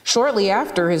 Shortly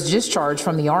after his discharge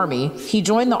from the Army, he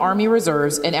joined the Army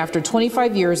Reserves, and after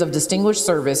 25 years of distinguished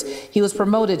service, he was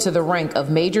promoted to the rank of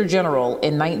Major General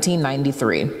in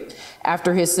 1993.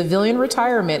 After his civilian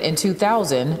retirement in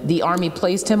 2000, the Army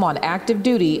placed him on active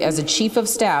duty as a Chief of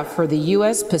Staff for the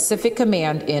U.S. Pacific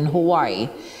Command in Hawaii.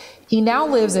 He now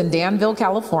lives in Danville,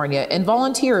 California, and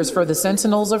volunteers for the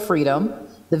Sentinels of Freedom,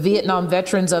 the Vietnam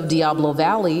Veterans of Diablo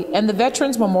Valley, and the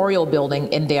Veterans Memorial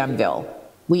Building in Danville.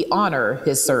 We honor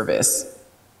his service.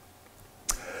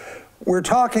 We're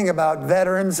talking about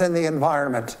veterans and the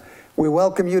environment. We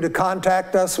welcome you to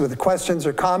contact us with questions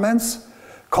or comments.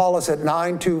 Call us at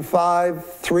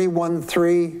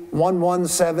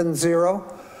 925-313-1170.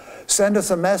 Send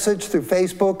us a message through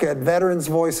Facebook at Veterans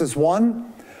Voices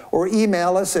 1, or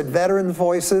email us at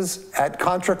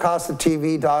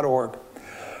veteransvoices@contracostatv.org.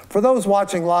 For those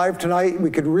watching live tonight, we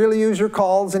could really use your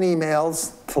calls and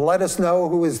emails to let us know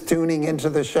who is tuning into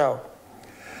the show.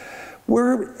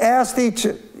 We're asked each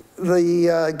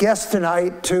the guests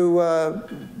tonight to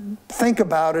think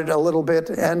about it a little bit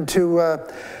and to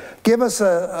give us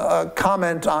a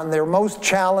comment on their most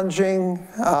challenging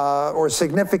or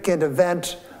significant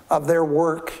event of their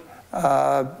work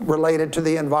related to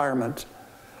the environment.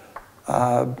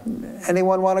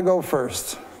 Anyone want to go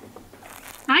first?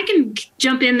 I can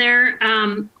jump in there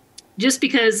just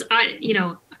because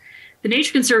the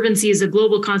Nature Conservancy is a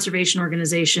global conservation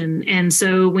organization. And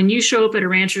so when you show up at a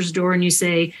rancher's door and you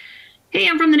say, hey,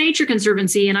 I'm from the Nature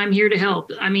Conservancy and I'm here to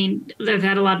help. I mean, I've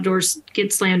had a lot of doors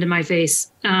get slammed in my face.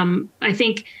 I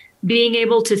think being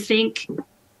able to think,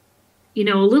 a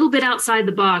little bit outside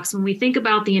the box, when we think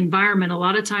about the environment, a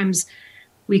lot of times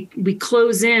we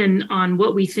close in on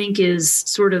what we think is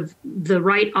sort of the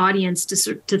right audience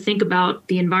to think about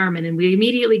the environment. And we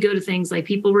immediately go to things like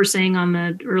people were saying on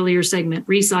the earlier segment,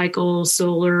 recycle,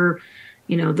 solar,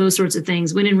 those sorts of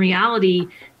things. When in reality,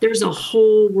 there's a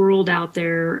whole world out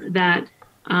there that,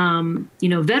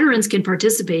 veterans can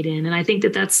participate in. And I think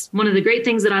that that's one of the great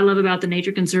things that I love about the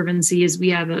Nature Conservancy is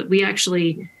we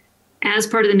actually, as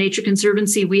part of the Nature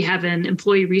Conservancy, we have an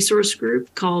employee resource group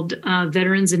called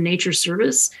Veterans in Nature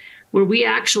Service, where we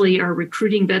actually are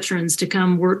recruiting veterans to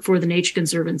come work for the Nature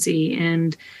Conservancy.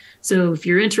 And so if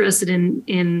you're interested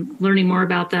in learning more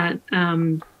about that,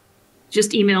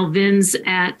 just email Vins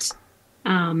at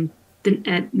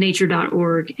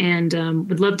nature.org, and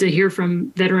would love to hear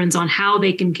from veterans on how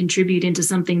they can contribute into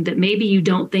something that maybe you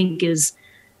don't think is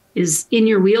in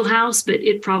your wheelhouse, but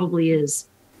it probably is.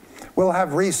 We'll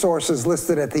have resources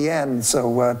listed at the end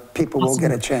so people will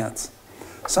get a chance.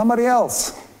 Somebody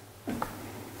else.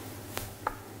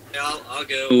 Yeah, I'll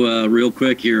go real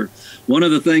quick here. One of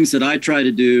the things that I try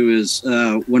to do is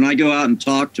when I go out and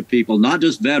talk to people, not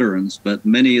just veterans, but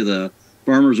many of the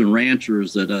farmers and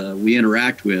ranchers that we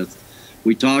interact with,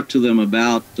 we talk to them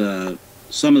about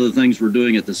some of the things we're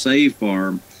doing at the Save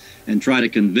Farm and try to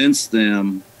convince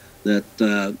them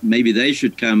that maybe they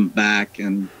should come back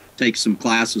and take some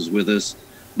classes with us,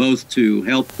 both to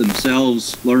help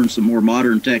themselves learn some more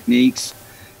modern techniques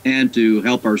and to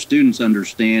help our students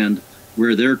understand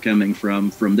where they're coming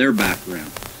from their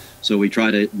background. So we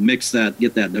try to mix that,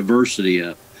 get that diversity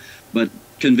up. But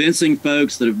convincing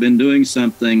folks that have been doing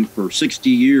something for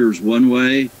 60 years one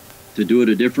way to do it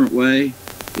a different way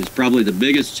is probably the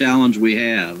biggest challenge we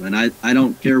have. And I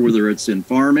don't care whether it's in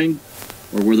farming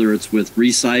or whether it's with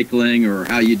recycling or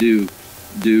how you do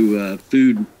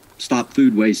stop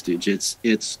food wastage.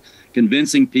 It's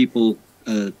convincing people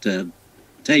to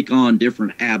take on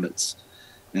different habits.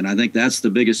 And I think that's the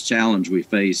biggest challenge we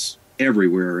face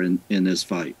everywhere in this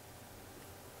fight.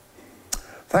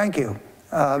 Thank you.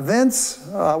 Vince,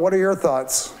 what are your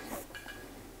thoughts?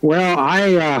 Well,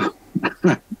 I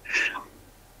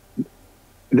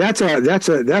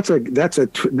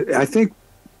think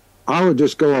I would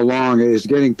just go along is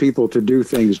getting people to do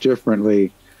things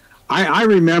differently. I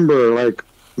remember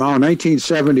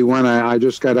 1971, I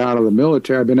just got out of the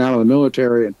military. I've been out of the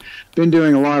military and been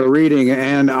doing a lot of reading.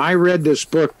 And I read this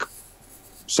book,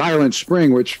 Silent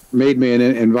Spring, which made me an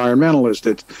environmentalist.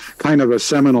 It's kind of a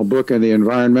seminal book in the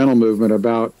environmental movement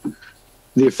about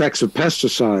the effects of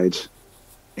pesticides.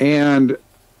 And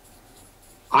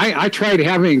I tried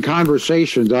having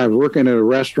conversations. I was working at a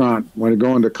restaurant when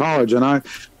going to college, and I'm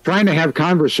trying to have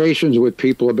conversations with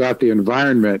people about the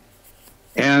environment.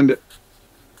 And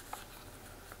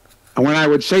when I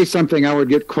would say something, I would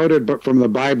get quoted from the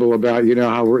Bible about,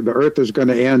 how the earth is going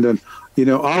to end and,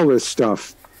 all this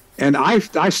stuff. And I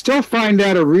still find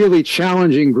that a really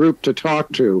challenging group to talk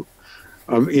to,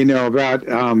 about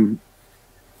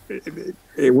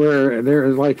where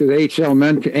there's like the H.L.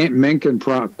 Mencken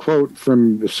quote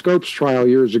from the Scopes trial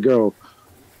years ago.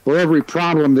 for every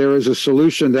problem, there is a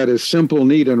solution that is simple,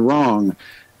 neat, and wrong.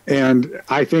 And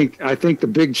I think the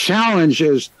big challenge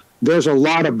is there's a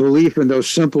lot of belief in those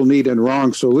simple, neat, and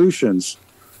wrong solutions,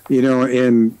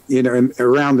 in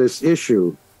around this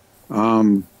issue.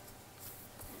 So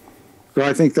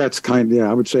I think that's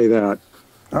I would say that.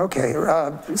 Okay,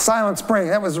 Silent Spring,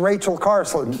 that was Rachel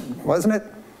Carson, wasn't it?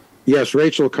 Yes,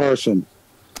 Rachel Carson.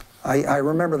 I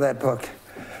remember that book.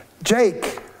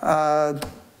 Jake,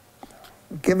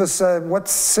 give us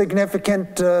what's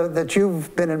significant that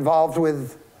you've been involved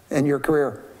with in your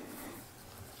career.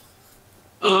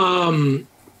 I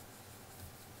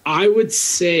would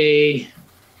say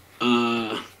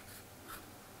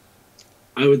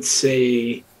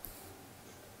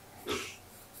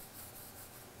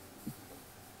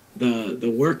the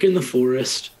work in the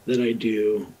forest that I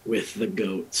do with the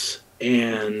goats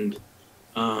and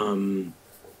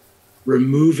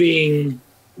removing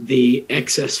the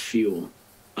excess fuel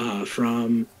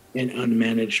from an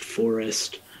unmanaged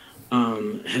forest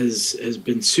has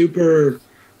been super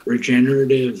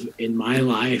regenerative in my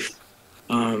life.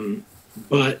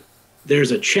 But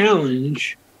there's a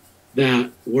challenge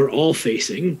that we're all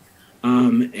facing,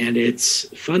 and it's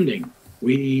funding.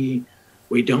 We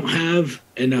don't have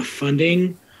enough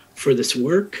funding for this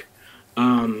work,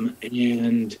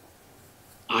 and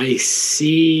I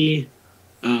see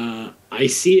a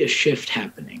shift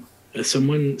happening.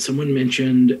 Someone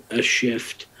mentioned a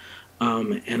shift,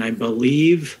 and I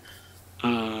believe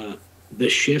the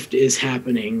shift is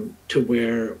happening to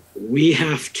where we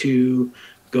have to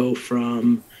go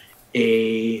from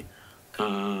a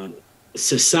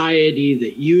society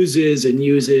that uses and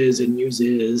uses and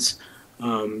uses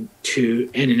to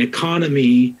an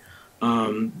economy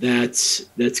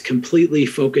that's completely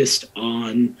focused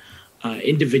on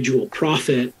individual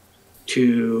profit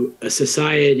to a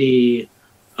society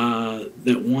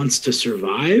that wants to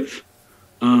survive.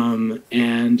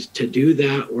 And to do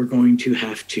that, we're going to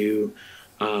have to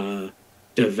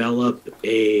develop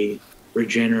a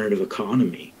regenerative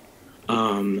economy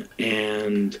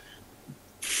and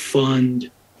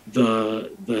fund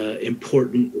the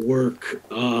important work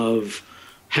of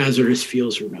hazardous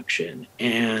fuels reduction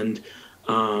and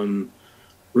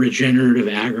regenerative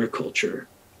agriculture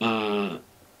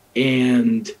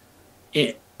and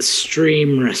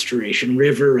stream restoration,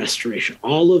 river restoration.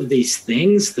 All of these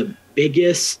things, the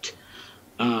biggest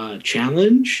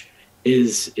challenge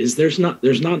is there's not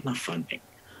enough funding.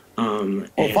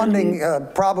 Funding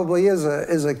probably is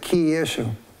a key issue.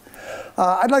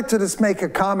 I'd like to just make a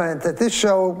comment that this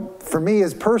show, for me,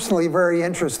 is personally very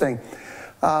interesting.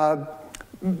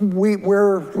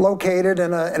 We're located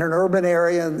in an urban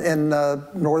area in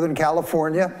Northern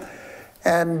California,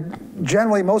 and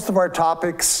generally most of our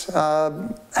topics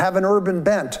have an urban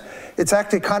bent. It's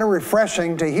actually kind of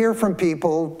refreshing to hear from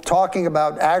people talking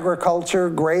about agriculture,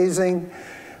 grazing,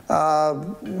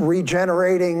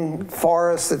 regenerating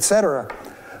forests, etc.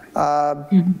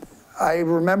 I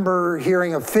remember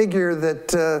hearing a figure that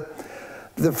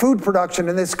the food production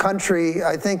in this country,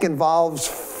 I think, involves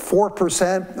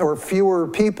 4% or fewer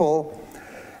people,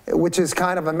 which is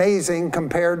kind of amazing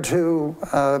compared to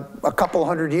a couple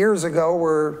hundred years ago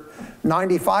where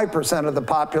 95% of the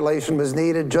population was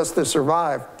needed just to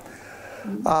survive.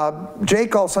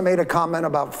 Jake also made a comment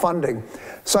about funding.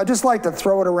 So I'd just like to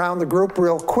throw it around the group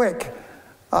real quick.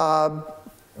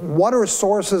 What are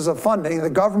sources of funding? The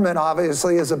government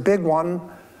obviously is a big one.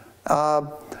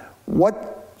 What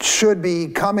should be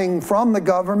coming from the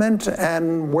government,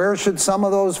 and where should some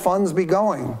of those funds be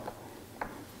going?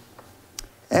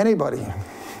 Anybody?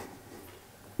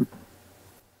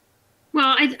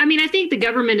 Well, I mean, I think the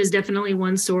government is definitely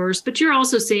one source, but you're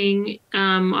also seeing,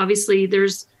 obviously,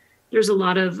 there's a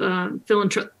lot of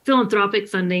philanthropic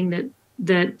funding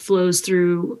that flows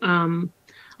through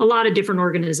a lot of different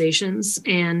organizations,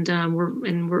 and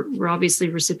we're obviously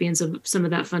recipients of some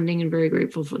of that funding and very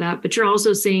grateful for that. But you're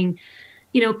also seeing,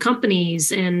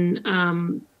 companies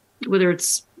and whether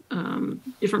it's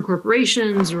different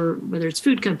corporations or whether it's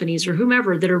food companies or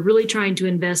whomever that are really trying to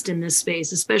invest in this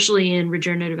space, especially in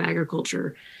regenerative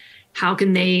agriculture. How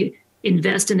can they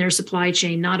invest in their supply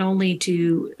chain, not only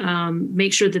to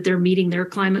make sure that they're meeting their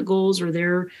climate goals or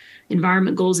their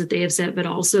environment goals that they have set, but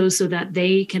also so that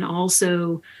they can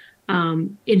also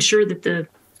ensure that the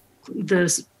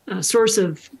source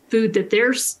of food that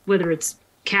there's, whether it's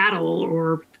cattle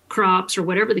or crops or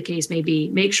whatever the case may be,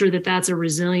 make sure that that's a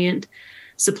resilient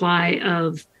supply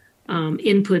of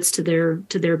inputs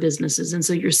to their businesses. And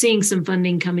so you're seeing some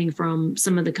funding coming from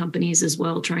some of the companies as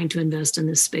well, trying to invest in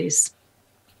this space.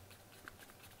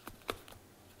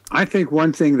 I think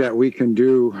one thing that we can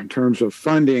do in terms of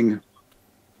funding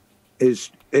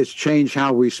is it's changed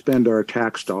how we spend our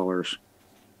tax dollars.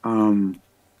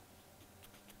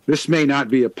 This may not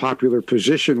be a popular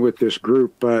position with this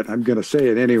group, but I'm going to say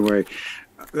it anyway.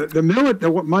 The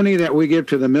money that we give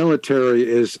to the military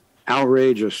is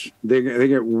outrageous. They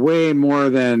get way more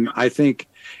than I think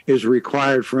is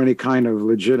required for any kind of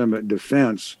legitimate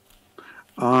defense.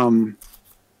 I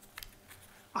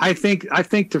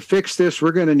think to fix this,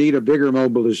 we're going to need a bigger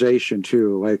mobilization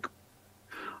too,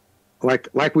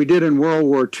 like we did in World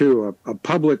War II, a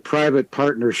public-private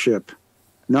partnership.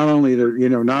 Not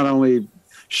only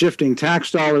shifting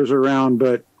tax dollars around,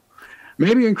 but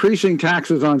maybe increasing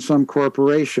taxes on some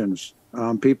corporations,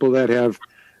 people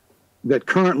that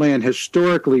currently and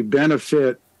historically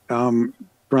benefit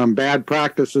from bad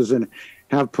practices and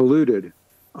have polluted.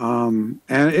 And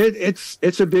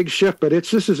it's a big shift, but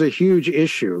this is a huge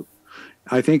issue.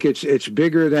 I think it's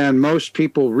bigger than most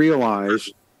people realize.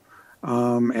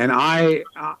 And I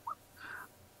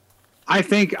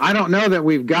don't know that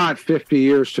we've got 50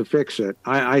 years to fix it.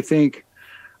 I think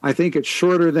it's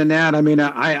shorter than that. I mean,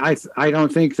 I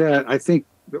don't think that. I think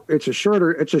it's a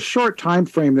short time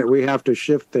frame that we have to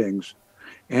shift things.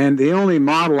 And the only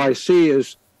model I see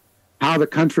is how the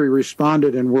country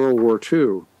responded in World War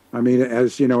II. I mean,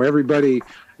 as you know, everybody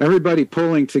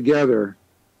pulling together,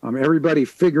 everybody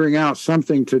figuring out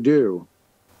something to do.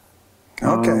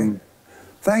 Okay.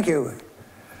 Thank you.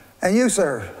 And you,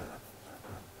 sir?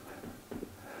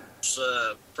 It's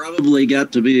probably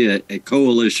got to be a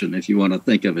coalition, if you want to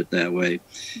think of it that way.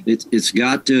 It's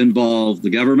got to involve the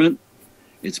government.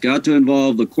 It's got to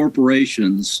involve the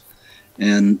corporations.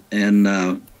 And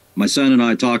my son and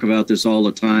I talk about this all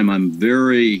the time. I'm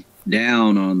very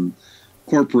down on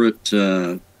corporate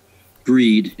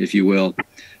greed, if you will,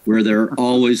 where they're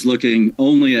always looking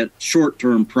only at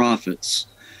short-term profits.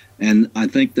 And I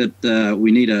think that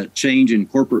we need a change in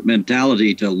corporate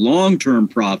mentality to long-term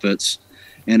profits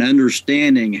and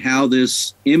understanding how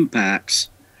this impacts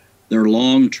their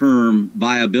long-term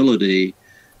viability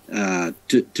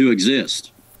to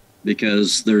exist.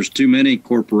 Because there's too many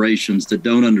corporations that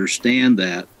don't understand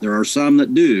that. There are some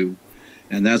that do,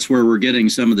 and that's where we're getting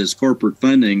some of this corporate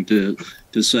funding to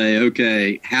say,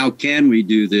 okay, how can we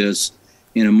do this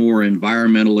in a more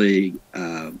environmentally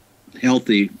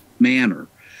healthy manner?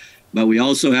 But we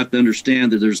also have to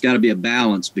understand that there's got to be a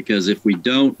balance, because if we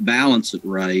don't balance it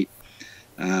right,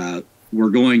 we're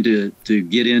going to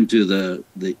get into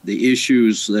the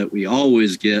issues that we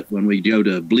always get when we go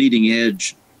to bleeding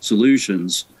edge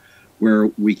solutions, where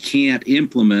we can't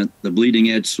implement the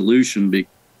bleeding edge solution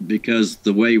because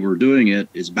the way we're doing it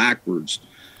is backwards.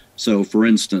 So for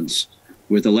instance,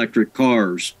 with electric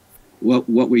cars, what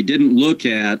we didn't look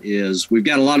at is we've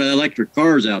got a lot of electric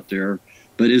cars out there,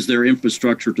 but is there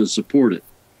infrastructure to support it?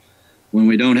 When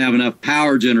we don't have enough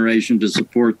power generation to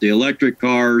support the electric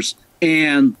cars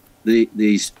and the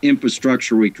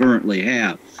infrastructure we currently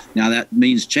have. Now that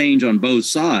means change on both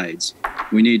sides.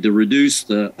 We need to reduce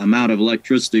the amount of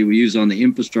electricity we use on the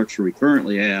infrastructure we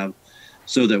currently have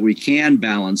so that we can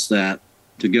balance that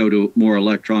to go to more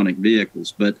electronic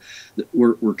vehicles. But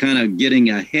we're kind of getting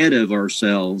ahead of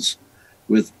ourselves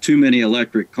with too many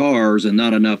electric cars and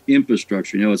not enough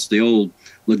infrastructure. You know, it's the old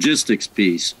logistics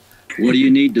piece. What do you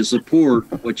need to support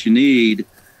what you need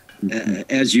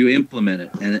as you implement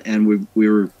it? And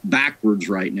we're backwards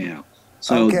right now.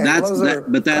 So okay, that's those that. Are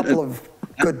But that. A couple of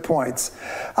good points.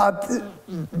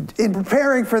 In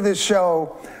preparing for this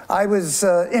show, I was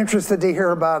interested to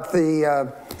hear about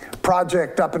the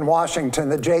project up in Washington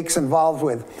that Jake's involved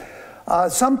with.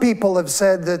 Some people have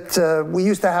said that we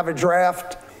used to have a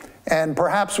draft and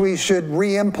perhaps we should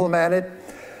re-implement it,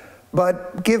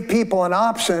 but give people an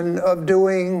option of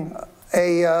doing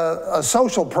a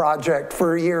social project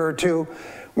for a year or two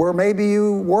where maybe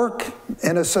you work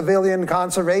in a civilian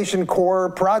conservation corps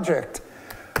project.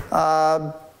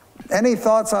 Any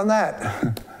thoughts on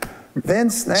that?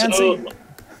 Vince, Nancy?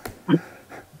 So,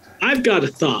 I've got a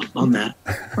thought on that.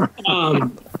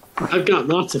 I've got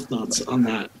lots of thoughts on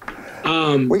that.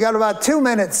 We got about 2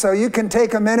 minutes, so you can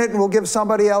take a minute and we'll give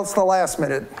somebody else the last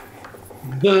minute.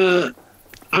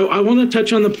 I want to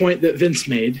touch on the point that Vince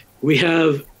made. We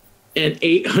have an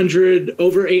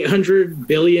over $800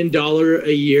 billion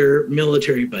a year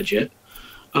military budget.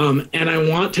 And I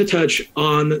want to touch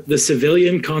on the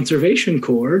Civilian Conservation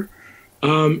Corps.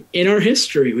 In our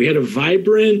history, we had a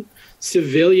vibrant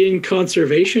Civilian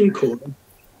Conservation Corps,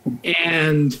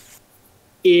 and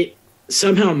it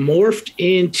somehow morphed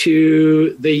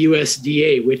into the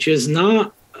USDA, which is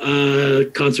not a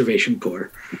conservation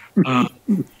corps.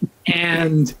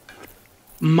 And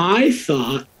my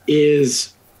thought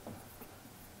is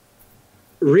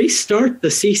restart the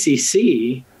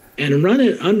CCC and run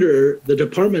it under the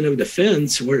Department of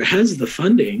Defense, where it has the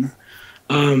funding,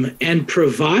 and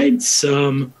provide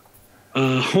some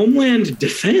homeland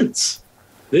defense.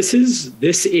 This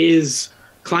is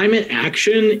climate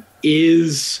action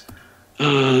is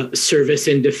service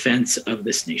in defense of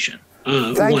this nation.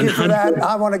 Thank you for that.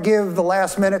 I want to give the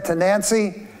last minute to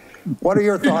Nancy. What are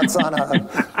your thoughts on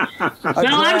well,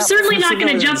 I'm certainly not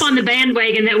going to jump on the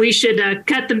bandwagon that we should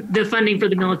cut the funding for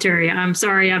the military. I'm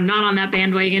sorry, I'm not on that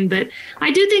bandwagon, but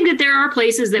I do think that there are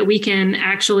places that we can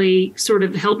actually sort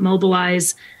of help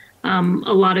mobilize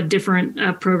a lot of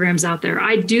different programs out there.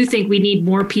 I do think we need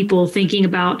more people thinking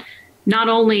about not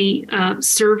only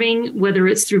serving, whether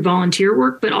it's through volunteer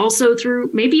work, but also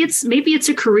through maybe it's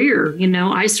a career. You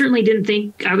know, I certainly didn't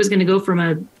think I was going to go from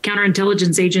a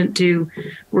counterintelligence agent to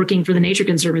working for the Nature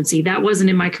Conservancy. That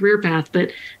wasn't in my career path,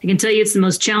 but I can tell you it's the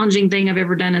most challenging thing I've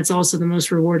ever done. It's also the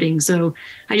most rewarding. So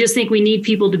I just think we need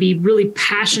people to be really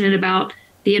passionate about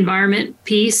the environment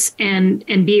piece and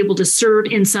be able to serve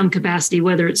in some capacity,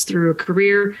 whether it's through a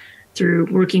career, through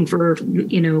working for,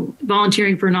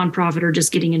 volunteering for a nonprofit, or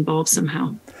just getting involved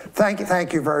somehow.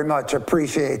 Thank you very much.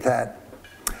 Appreciate that.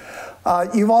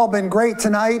 You've all been great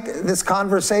tonight. This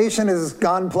conversation has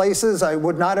gone places I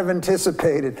would not have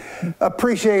anticipated.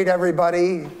 Appreciate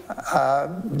everybody.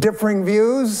 Differing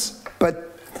views,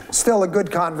 but still a good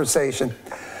conversation.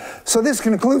 So this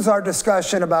concludes our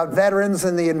discussion about veterans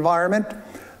and the environment.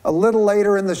 A little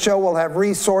later in the show, we'll have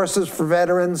resources for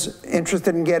veterans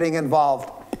interested in getting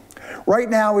involved. Right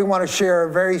now, we want to share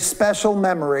a very special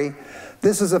memory.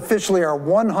 This is officially our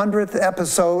 100th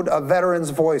episode of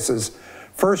Veterans Voices.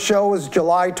 First show was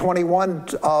July 21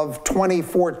 of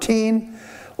 2014.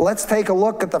 Let's take a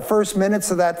look at the first minutes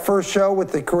of that first show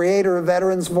with the creator of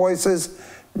Veterans Voices,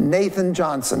 Nathan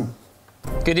Johnson.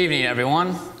 Good evening,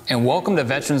 everyone, and welcome to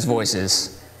Veterans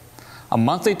Voices, a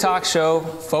monthly talk show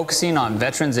focusing on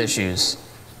veterans issues.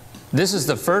 This is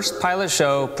the first pilot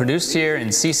show produced here in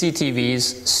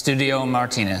CCTV's Studio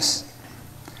Martinez.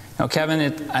 Now, Kevin,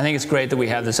 I think it's great that we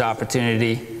have this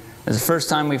opportunity. It's the first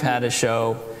time we've had a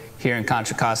show here in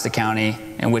Contra Costa County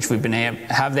in which we've been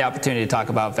have the opportunity to talk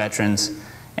about veterans.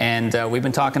 And we've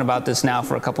been talking about this now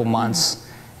for a couple months.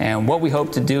 And what we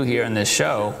hope to do here in this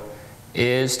show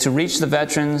is to reach the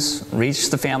veterans, reach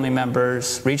the family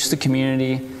members, reach the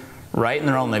community right in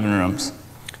their own living rooms.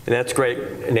 And that's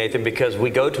great, Nathan, because we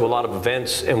go to a lot of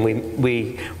events and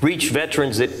we reach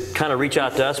veterans that kind of reach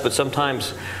out to us, but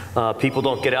sometimes people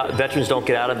don't get out, veterans don't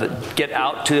get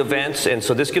out to events, and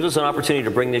so this gives us an opportunity to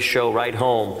bring this show right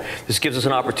home. This gives us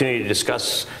an opportunity to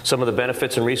discuss some of the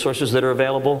benefits and resources that are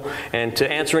available and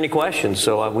to answer any questions.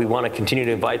 So we want to continue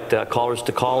to invite callers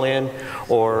to call in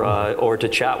or to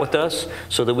chat with us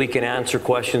so that we can answer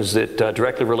questions that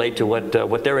directly relate to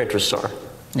what their interests are.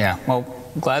 Yeah, well,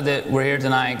 glad that we're here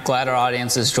tonight. Glad our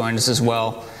audience has joined us as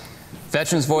well.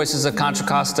 Veterans Voices of Contra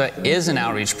Costa is an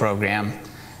outreach program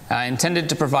intended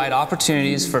to provide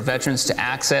opportunities for veterans to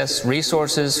access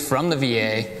resources from the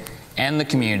VA and the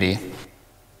community.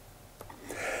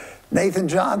 Nathan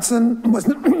Johnson was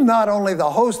not only the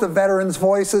host of Veterans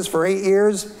Voices for 8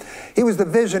 years, he was the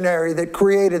visionary that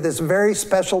created this very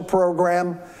special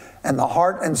program and the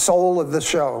heart and soul of the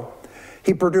show.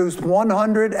 He produced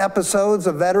 100 episodes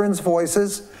of Veterans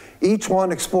Voices, each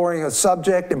one exploring a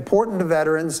subject important to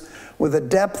veterans with a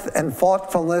depth and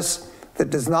thoughtfulness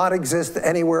that does not exist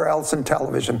anywhere else in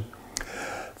television.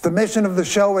 The mission of the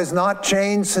show has not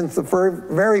changed since the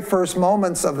very first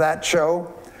moments of that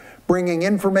show, bringing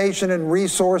information and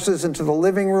resources into the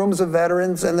living rooms of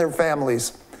veterans and their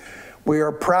families. We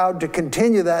are proud to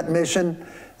continue that mission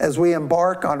as we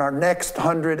embark on our next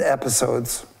 100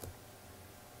 episodes.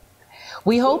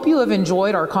 We hope you have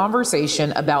enjoyed our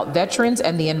conversation about veterans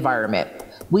and the environment.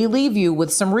 We leave you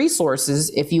with some resources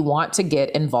if you want to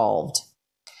get involved.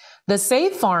 The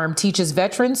Save Farm teaches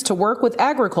veterans to work with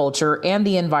agriculture and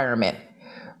the environment.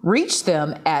 Reach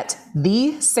them at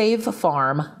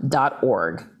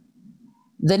thesavefarm.org.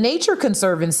 The Nature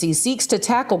Conservancy seeks to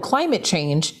tackle climate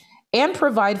change and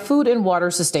provide food and water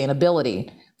sustainability.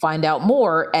 Find out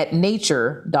more at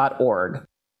nature.org.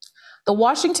 The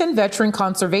Washington Veteran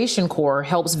Conservation Corps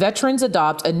helps veterans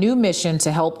adopt a new mission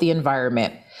to help the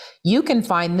environment. You can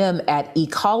find them at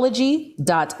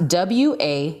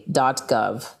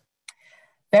ecology.wa.gov.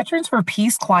 Veterans for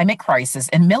Peace Climate Crisis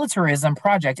and Militarism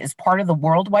Project is part of the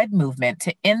worldwide movement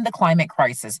to end the climate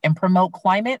crisis and promote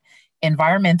climate,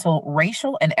 environmental,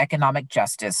 racial, and economic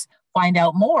justice. Find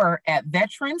out more at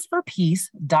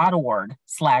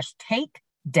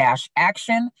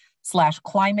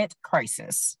veteransforpeace.org/take-action/climate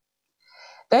crisis.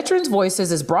 Veterans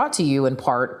Voices is brought to you in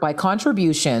part by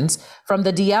contributions from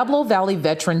the Diablo Valley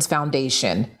Veterans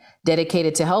Foundation.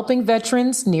 dedicated to helping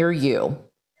veterans near you.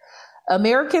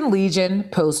 American Legion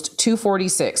Post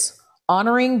 246,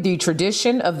 honoring the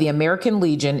tradition of the American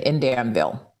Legion in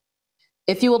Danville.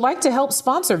 If you would like to help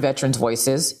sponsor Veterans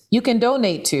Voices, you can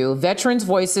donate to Veterans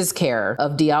Voices Care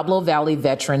of Diablo Valley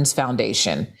Veterans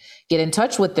Foundation. Get in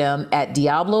touch with them at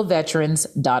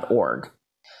diabloveterans.org.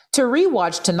 To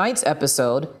rewatch tonight's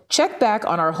episode, check back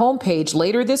on our homepage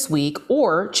later this week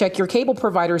or check your cable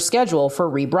provider's schedule for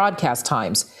rebroadcast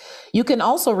times. You can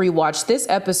also rewatch this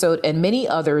episode and many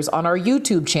others on our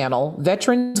YouTube channel,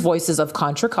 Veterans Voices of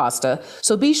Contra Costa,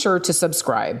 so be sure to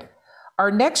subscribe.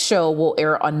 Our next show will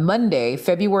air on Monday,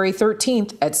 February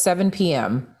 13th at 7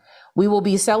 p.m. We will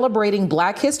be celebrating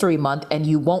Black History Month and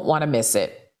you won't want to miss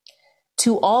it.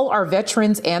 To all our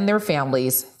veterans and their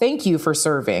families, thank you for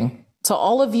serving. To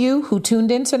all of you who tuned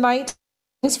in tonight,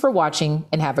 thanks for watching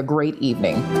and have a great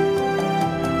evening.